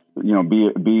 and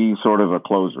be sort of a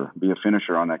closer, be a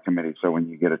finisher on that committee. So when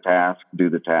you get a task, do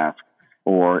the task.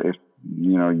 Or if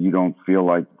you don't feel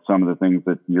like some of the things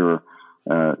that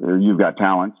you've got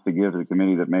talents to give to the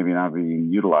committee that maybe not being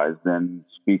utilized, then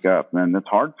speak up. And that's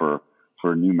hard for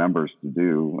new members to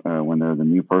do when they're the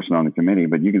new person on the committee,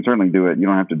 but you can certainly do it. You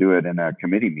don't have to do it in a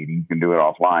committee meeting. You can do it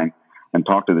offline and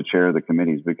talk to the chair of the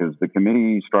committees, because the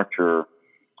committee structure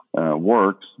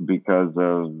works because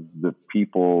of the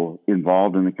people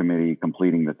involved in the committee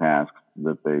completing the tasks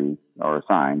that they are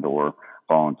assigned or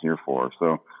volunteer for.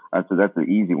 So that's the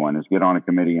easy one, is get on a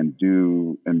committee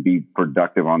and be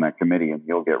productive on that committee, and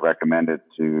you'll get recommended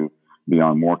to be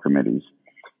on more committees.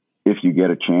 If you get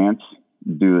a chance,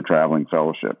 do the traveling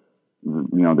fellowship.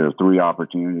 There are 3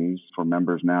 opportunities for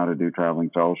members now to do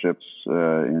traveling fellowships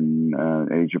in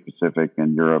Asia Pacific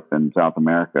and Europe and South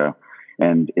America.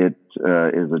 And it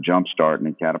is a jump start, and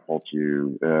it catapults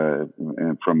you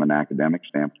from an academic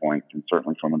standpoint and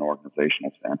certainly from an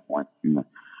organizational standpoint. And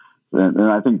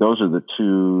I think those are the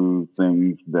 2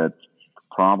 things that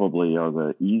probably are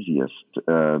the easiest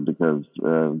because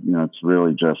it's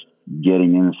really just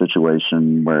getting in a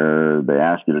situation where they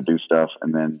ask you to do stuff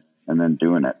and then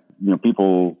doing it.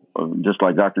 People just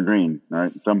like Dr. Green,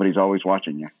 right? Somebody's always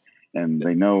watching you, and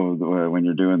they know when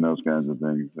you're doing those kinds of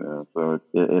things. So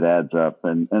it adds up.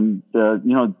 And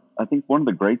I think one of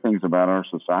the great things about our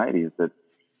society is that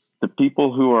the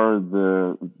people who are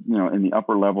in the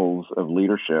upper levels of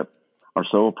leadership are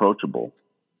so approachable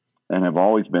and have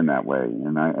always been that way.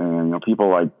 And people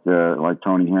like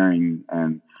Tony Herring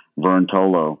and Vern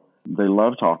Tolo, they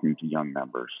love talking to young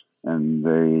members, and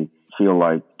they feel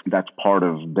like that's part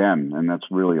of them, and that's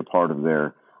really a part of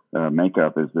their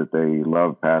makeup, is that they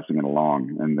love passing it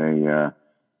along. And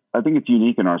I think it's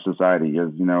unique in our society,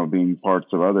 as being parts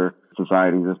of other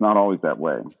societies, it's not always that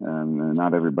way, and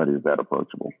not everybody is that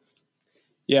approachable.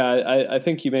 Yeah, I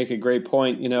think you make a great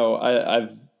point.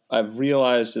 I've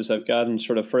realized as I've gotten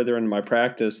sort of further into my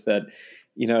practice that,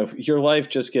 your life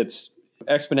just gets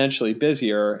exponentially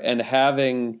busier, and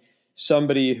having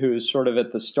somebody who's sort of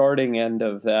at the starting end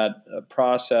of that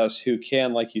process who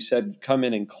can, like you said, come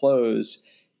in and close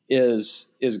is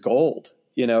gold.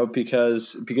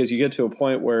 Because you get to a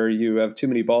point where you have too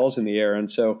many balls in the air, and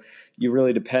so you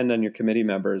really depend on your committee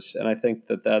members. And I think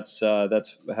that's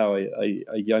how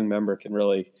a young member can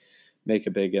really make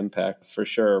a big impact for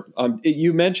sure.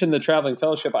 You mentioned the traveling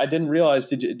fellowship. I didn't realize.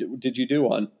 Did you do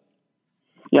one?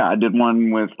 Yeah, I did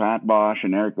one with Pat Bosch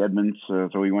and Eric Edmonds. So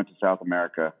we went to South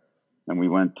America, and we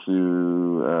went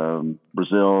to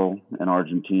Brazil and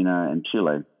Argentina and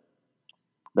Chile.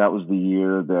 That was the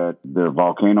year that the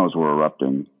volcanoes were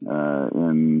erupting,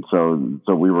 and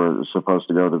so we were supposed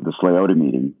to go to the SLEOTI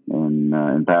meeting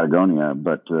in Patagonia,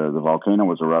 but the volcano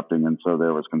was erupting, and so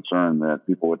there was concern that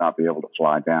people would not be able to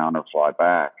fly down or fly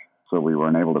back. So we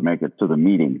weren't able to make it to the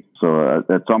meeting. So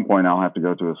at some point, I'll have to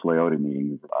go to a SLEOTI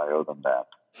meeting. I owe them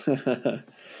that.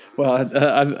 Well,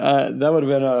 that would have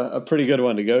been a pretty good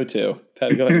one to go to.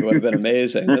 Patagonia would have been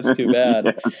amazing. That's too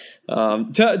bad.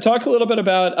 Talk a little bit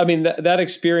about, that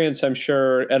experience, I'm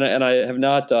sure, and I have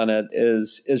not done it,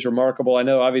 is remarkable. I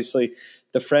know, obviously,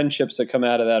 the friendships that come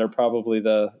out of that are probably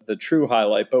the true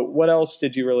highlight. But what else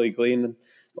did you really glean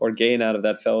or gain out of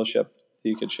that fellowship that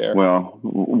you could share? Well,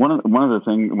 one of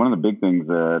the big things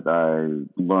that I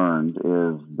learned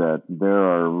is that there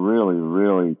are really,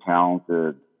 really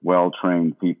talented,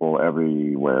 well-trained people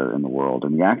everywhere in the world.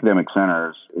 And the academic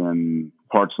centers in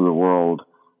parts of the world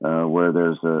where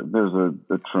there's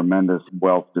a tremendous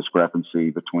wealth discrepancy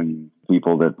between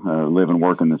people that live and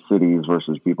work in the cities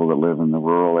versus people that live in the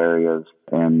rural areas.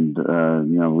 And,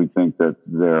 we think that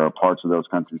there are parts of those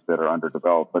countries that are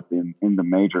underdeveloped. But in the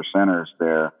major centers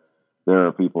there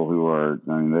are people who are,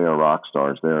 they are rock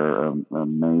stars. They're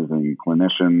amazing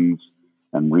clinicians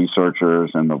and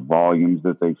researchers, and the volumes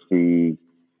that they see.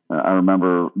 I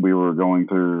remember we were going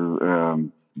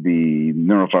through the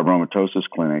neurofibromatosis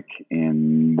clinic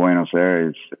in Buenos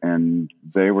Aires, and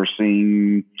they were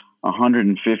seeing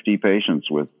 150 patients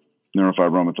with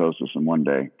neurofibromatosis in one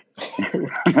day.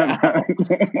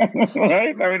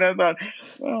 Right? I thought,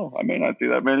 well, I may not see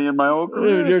that many in my whole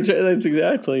career. That's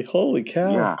exactly. Holy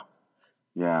cow.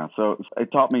 Yeah. So it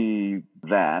taught me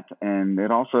that, and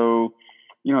it also,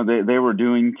 they were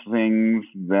doing things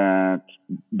that,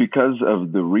 because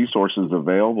of the resources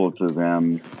available to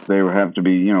them, they would have to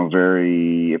be,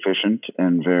 very efficient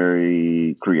and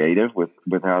very creative with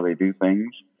how they do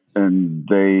things. And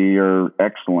they are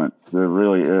excellent. They're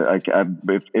really,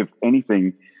 if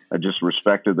anything, I just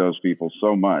respected those people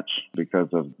so much because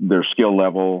of their skill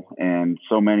level. And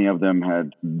so many of them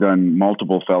had done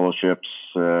multiple fellowships,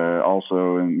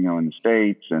 also in the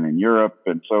States and in Europe.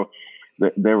 And so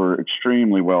they were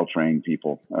extremely well-trained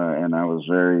people. And I was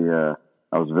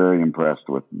very impressed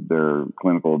with their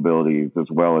clinical abilities as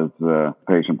well as the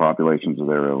patient populations that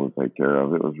they were able to take care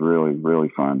of. It was really, really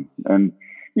fun. And,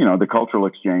 the cultural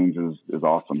exchange is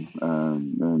awesome.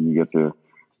 And you get to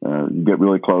get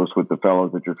really close with the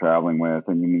fellows that you're traveling with,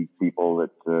 and you meet people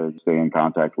that you stay in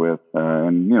contact with.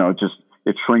 And,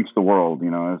 it shrinks the world.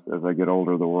 As I get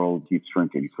older, the world keeps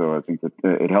shrinking. So I think that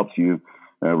it helps you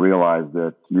realize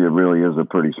that it really is a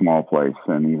pretty small place.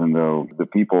 And even though the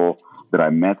people that I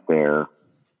met there,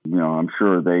 I'm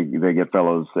sure they get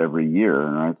fellows every year,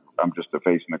 and I'm just a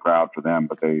face in the crowd for them,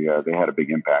 but they had a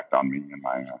big impact on me and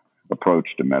my approach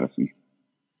to medicine.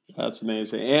 That's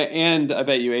amazing. And I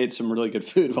bet you ate some really good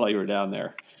food while you were down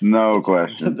there. No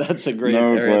question. That's a great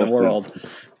area of the world.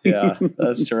 Yeah,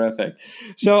 that's terrific.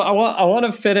 So I want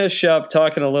to finish up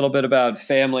talking a little bit about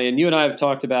family. And you and I have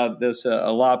talked about this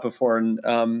a lot before. And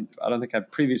I don't think I've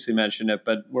previously mentioned it,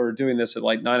 but we're doing this at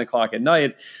like 9:00 at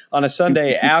night on a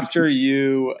Sunday after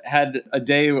you had a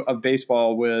day of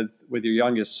baseball with your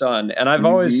youngest son. And I've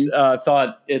always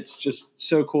thought it's just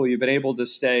so cool. You've been able to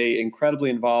stay incredibly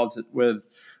involved with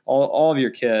all of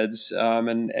your kids.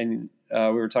 And we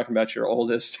were talking about your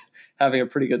oldest having a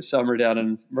pretty good summer down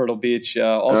in Myrtle Beach,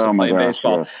 also playing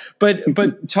baseball. Yes.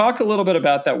 But talk a little bit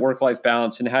about that work-life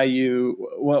balance and how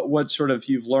what sort of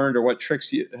you've learned or what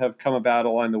tricks you have come about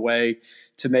along the way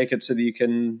to make it so that you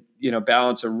can,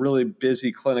 balance a really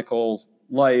busy clinical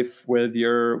life with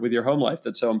your home life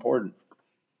that's so important.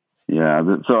 Yeah,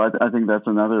 so I think that's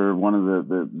another one of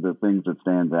the things that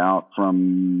stands out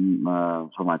from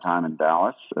my time in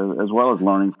Dallas, as well as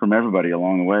learning from everybody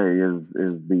along the way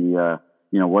is the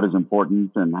what is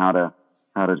important and how to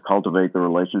how to cultivate the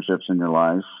relationships in your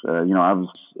life. I was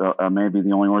maybe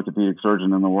the only orthopedic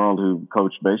surgeon in the world who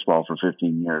coached baseball for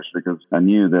 15 years because I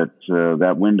knew that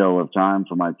that window of time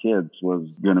for my kids was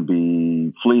going to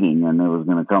be fleeting and it was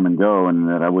going to come and go and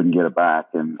that I wouldn't get it back.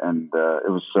 And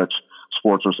it was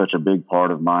sports were such a big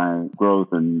part of my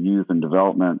growth and youth and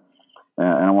development.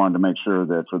 And I wanted to make sure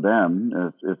that for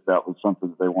them, if that was something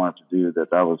that they wanted to do, that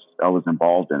I was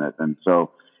involved in it. And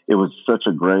so it was such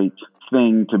a great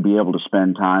thing to be able to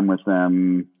spend time with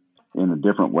them in a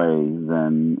different way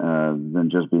than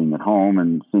just being at home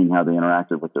and seeing how they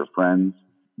interacted with their friends.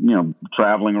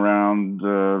 Traveling around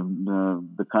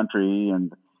the country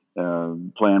and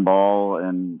playing ball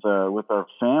and with our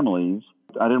families.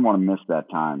 I didn't want to miss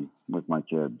that time with my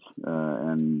kids,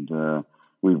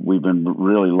 We've been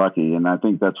really lucky. And I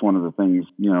think that's one of the things,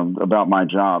 about my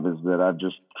job is that I've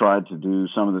just tried to do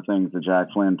some of the things that Jack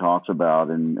Flynn talks about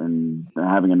and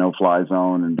having a no-fly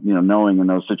zone and, knowing in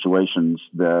those situations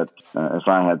that if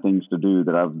I had things to do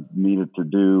that I've needed to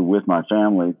do with my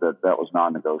family, that was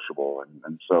non-negotiable.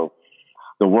 And so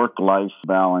the work-life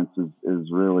balance is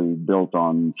really built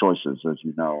on choices, as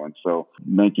you know. And so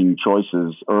making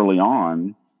choices early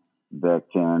on that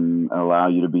can allow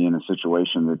you to be in a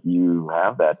situation that you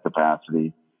have that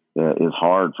capacity is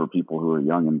hard for people who are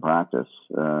young in practice.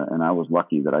 And I was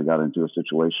lucky that I got into a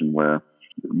situation where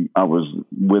I was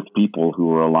with people who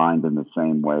were aligned in the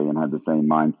same way and had the same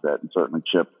mindset. And certainly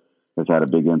Chip has had a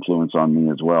big influence on me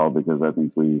as well, because I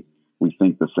think we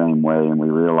think the same way and we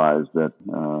realize that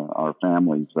our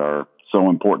families are so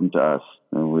important to us.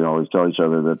 And we always tell each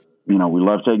other that, we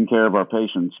love taking care of our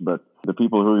patients, but the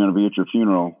people who are going to be at your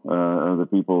funeral are the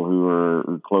people who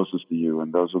are closest to you.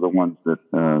 And those are the ones that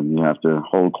you have to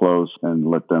hold close and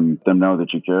let them know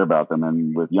that you care about them.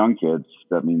 And with young kids,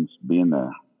 that means being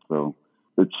there. So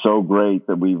it's so great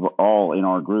that we've all in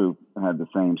our group had the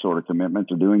same sort of commitment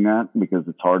to doing that, because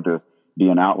it's hard to be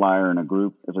an outlier in a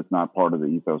group if it's not part of the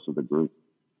ethos of the group.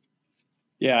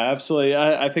 Yeah, absolutely.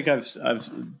 I think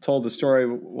I've told the story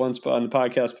once on the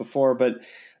podcast before, but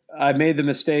I made the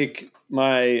mistake.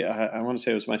 I want to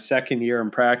say it was my second year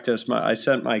in practice. I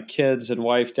sent my kids and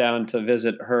wife down to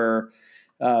visit her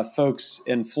folks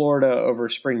in Florida over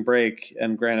spring break.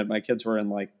 And granted, my kids were in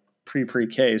like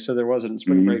pre-K, so there wasn't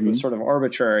spring break was sort of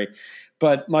arbitrary.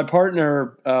 But my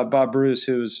partner, Bob Bruce,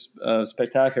 who's a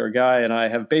spectacular guy, and I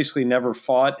have basically never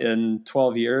fought in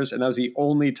 12 years. And that was the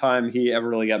only time he ever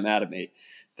really got mad at me,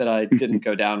 that I didn't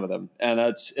go down with him. And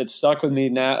it's stuck with me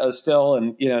now still.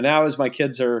 And, now as my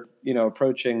kids are,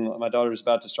 approaching, my daughter's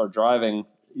about to start driving,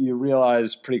 you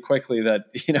realize pretty quickly that,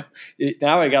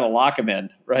 now I got to lock them in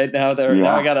right now.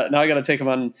 Now I got to take them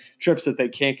on trips that they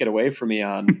can't get away from me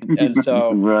on. And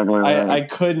so I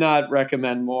could not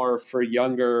recommend more for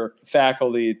younger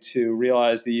faculty to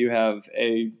realize that you have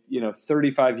a,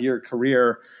 35-year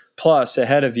career plus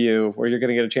ahead of you, where you're going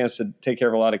to get a chance to take care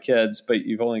of a lot of kids, but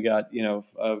you've only got,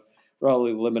 a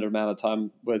relatively limited amount of time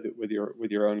with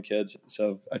your own kids.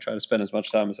 So I try to spend as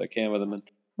much time as I can with them. And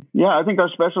yeah, I think our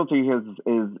specialty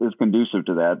is conducive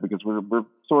to that, because we're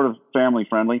sort of family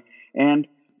friendly, and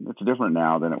it's different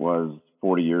now than it was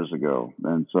 40 years ago.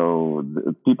 And so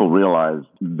people realize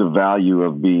the value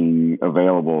of being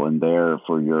available and there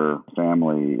for your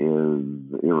family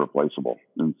is irreplaceable.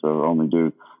 And so only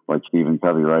do, like Stephen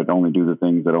Covey, right? Only do the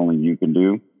things that only you can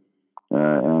do.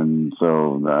 And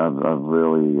so I've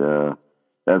really,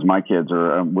 as my kids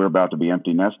we're about to be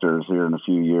empty nesters here in a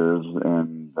few years.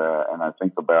 And I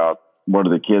think about what are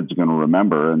the kids going to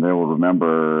remember, and they will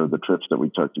remember the trips that we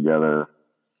took together,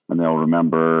 and they'll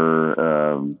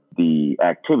remember the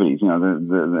activities,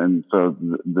 and so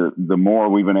the more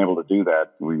we've been able to do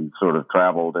that, we sort of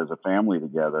traveled as a family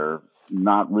together,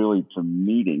 not really to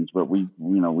meetings, but we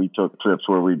took trips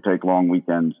where we'd take long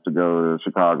weekends to go to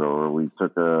Chicago, or we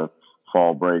took a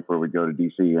fall break where we'd go to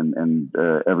DC and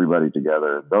everybody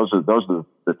together. Those are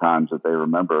the times that they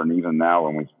remember. And even now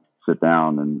when we sit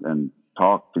down and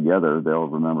talk together, they'll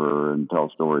remember and tell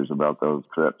stories about those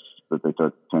trips that they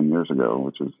took 10 years ago,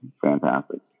 which is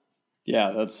fantastic.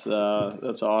 Yeah, that's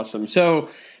awesome. So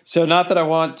not that I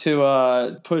want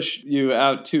to push you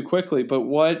out too quickly, but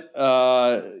what,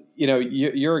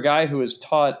 you're a guy who has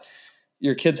taught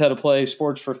your kids how to play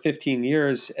sports for 15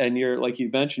 years, and you're, like you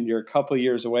mentioned, you're a couple of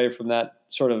years away from that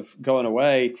sort of going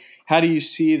away. How do you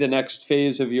see the next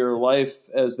phase of your life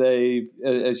as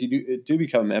you do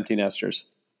become empty nesters?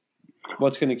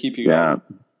 What's going to keep you going?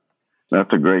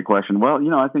 That's a great question. Well,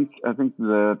 I think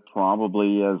that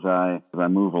probably as I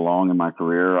move along in my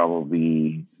career, I will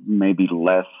be maybe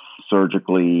less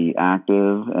surgically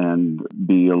active and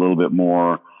be a little bit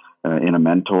more in a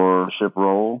mentorship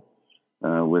role.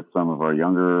 with some of our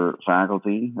younger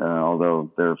faculty,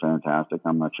 although they're fantastic.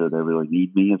 I'm not sure they really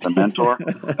need me as a mentor,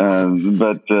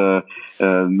 but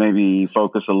maybe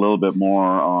focus a little bit more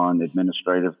on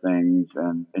administrative things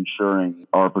and ensuring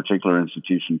our particular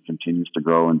institution continues to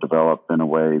grow and develop in a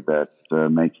way that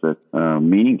makes it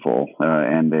meaningful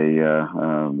and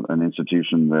an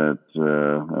institution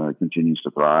that continues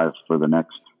to thrive for the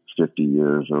next 50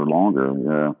 years or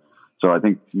longer. So I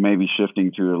think maybe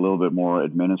shifting to a little bit more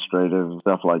administrative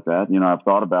stuff like that. I've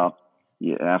thought about,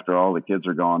 after all the kids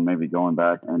are gone, maybe going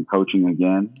back and coaching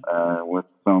again with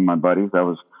some of my buddies.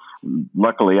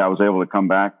 Luckily, I was able to come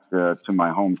back to my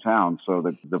hometown. So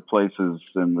the places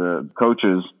and the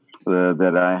coaches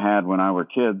that I had when I were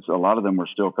kids, a lot of them were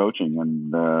still coaching,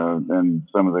 and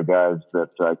some of the guys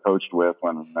that I coached with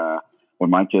when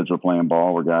my kids were playing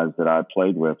ball were guys that I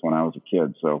played with when I was a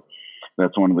kid. So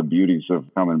that's one of the beauties of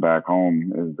coming back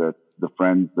home, is that the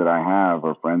friends that I have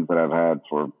are friends that I've had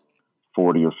for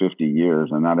 40 or 50 years,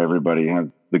 and not everybody has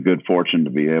the good fortune to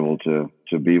be able to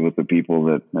be with the people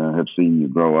that have seen you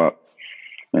grow up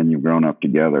and you've grown up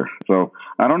together. So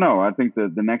I don't know. I think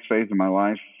that the next phase of my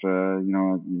life,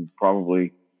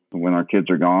 probably when our kids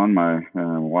are gone, my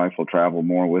wife will travel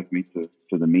more with me to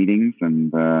the meetings,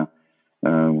 and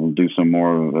we'll do some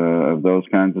more of those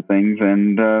kinds of things.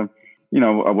 And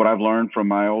what I've learned from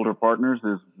my older partners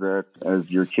is that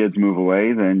as your kids move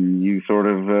away, then you sort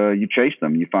of, you chase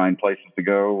them. You find places to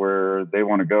go where they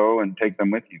want to go and take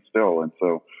them with you still. And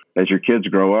so as your kids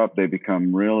grow up, they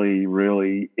become really,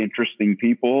 really interesting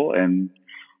people. And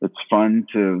it's fun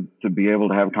to be able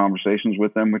to have conversations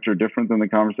with them, which are different than the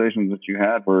conversations that you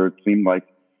had, where it seemed like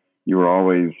you were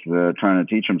always trying to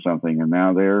teach them something. And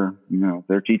now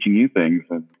they're teaching you things.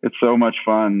 And it's so much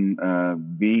fun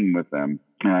being with them.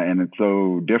 And it's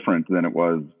so different than it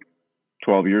was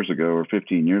 12 years ago or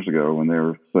 15 years ago, when they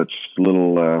were such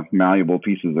little malleable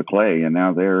pieces of clay. And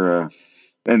now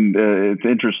it's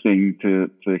interesting to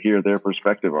hear their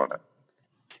perspective on it.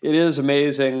 It is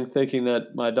amazing thinking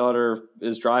that my daughter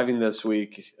is driving this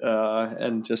week,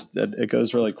 and just it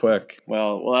goes really quick.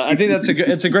 Well, I think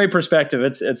it's a great perspective.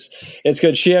 It's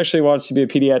good. She actually wants to be a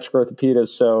pediatric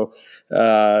orthopedist, so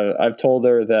I've told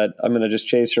her that I'm going to just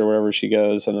chase her wherever she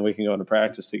goes, and then we can go into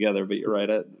practice together. But you're right.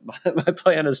 My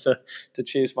plan is to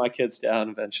chase my kids down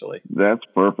eventually. That's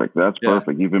perfect.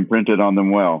 Perfect. You've imprinted on them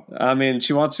well. I mean,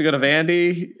 she wants to go to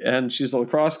Vandy, and she's a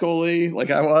lacrosse goalie like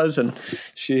I was, and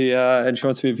she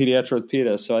wants to be a pediatric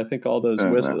orthopedist. So I think all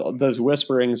those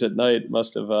whisperings at night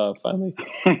must have finally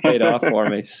paid off for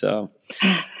me. So,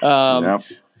 Yep.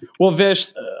 Well, Vish,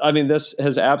 I mean, this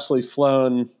has absolutely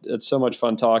flown. It's so much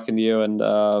fun talking to you, and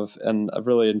I've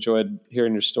really enjoyed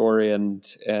hearing your story, and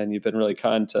you've been really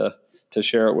kind to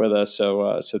share it with us.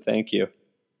 So thank you.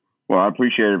 Well, I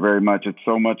appreciate it very much. It's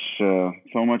so much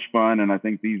fun, and I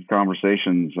think these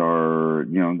conversations are,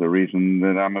 the reason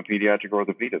that I'm a pediatric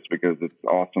orthopedist, because it's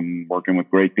awesome working with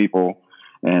great people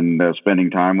and spending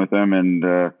time with them. And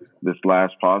this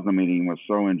last POSNA meeting was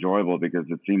so enjoyable, because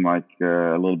it seemed like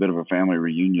a little bit of a family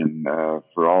reunion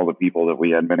for all the people that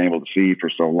we hadn't been able to see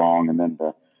for so long, and then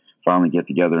to finally get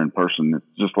together in person.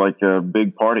 It's just like a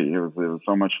big party. It was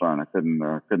so much fun. I couldn't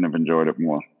have enjoyed it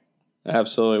more.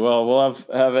 Absolutely. Well, we'll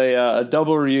have a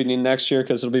double reunion next year,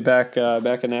 because it'll be back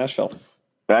in Nashville.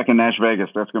 Back in Nash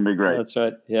Vegas. That's going to be great. That's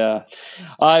right. Yeah.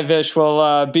 All right, Vish.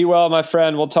 Well, be well, my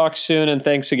friend. We'll talk soon, and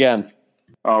thanks again.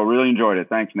 Oh, really enjoyed it.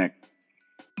 Thanks, Nick.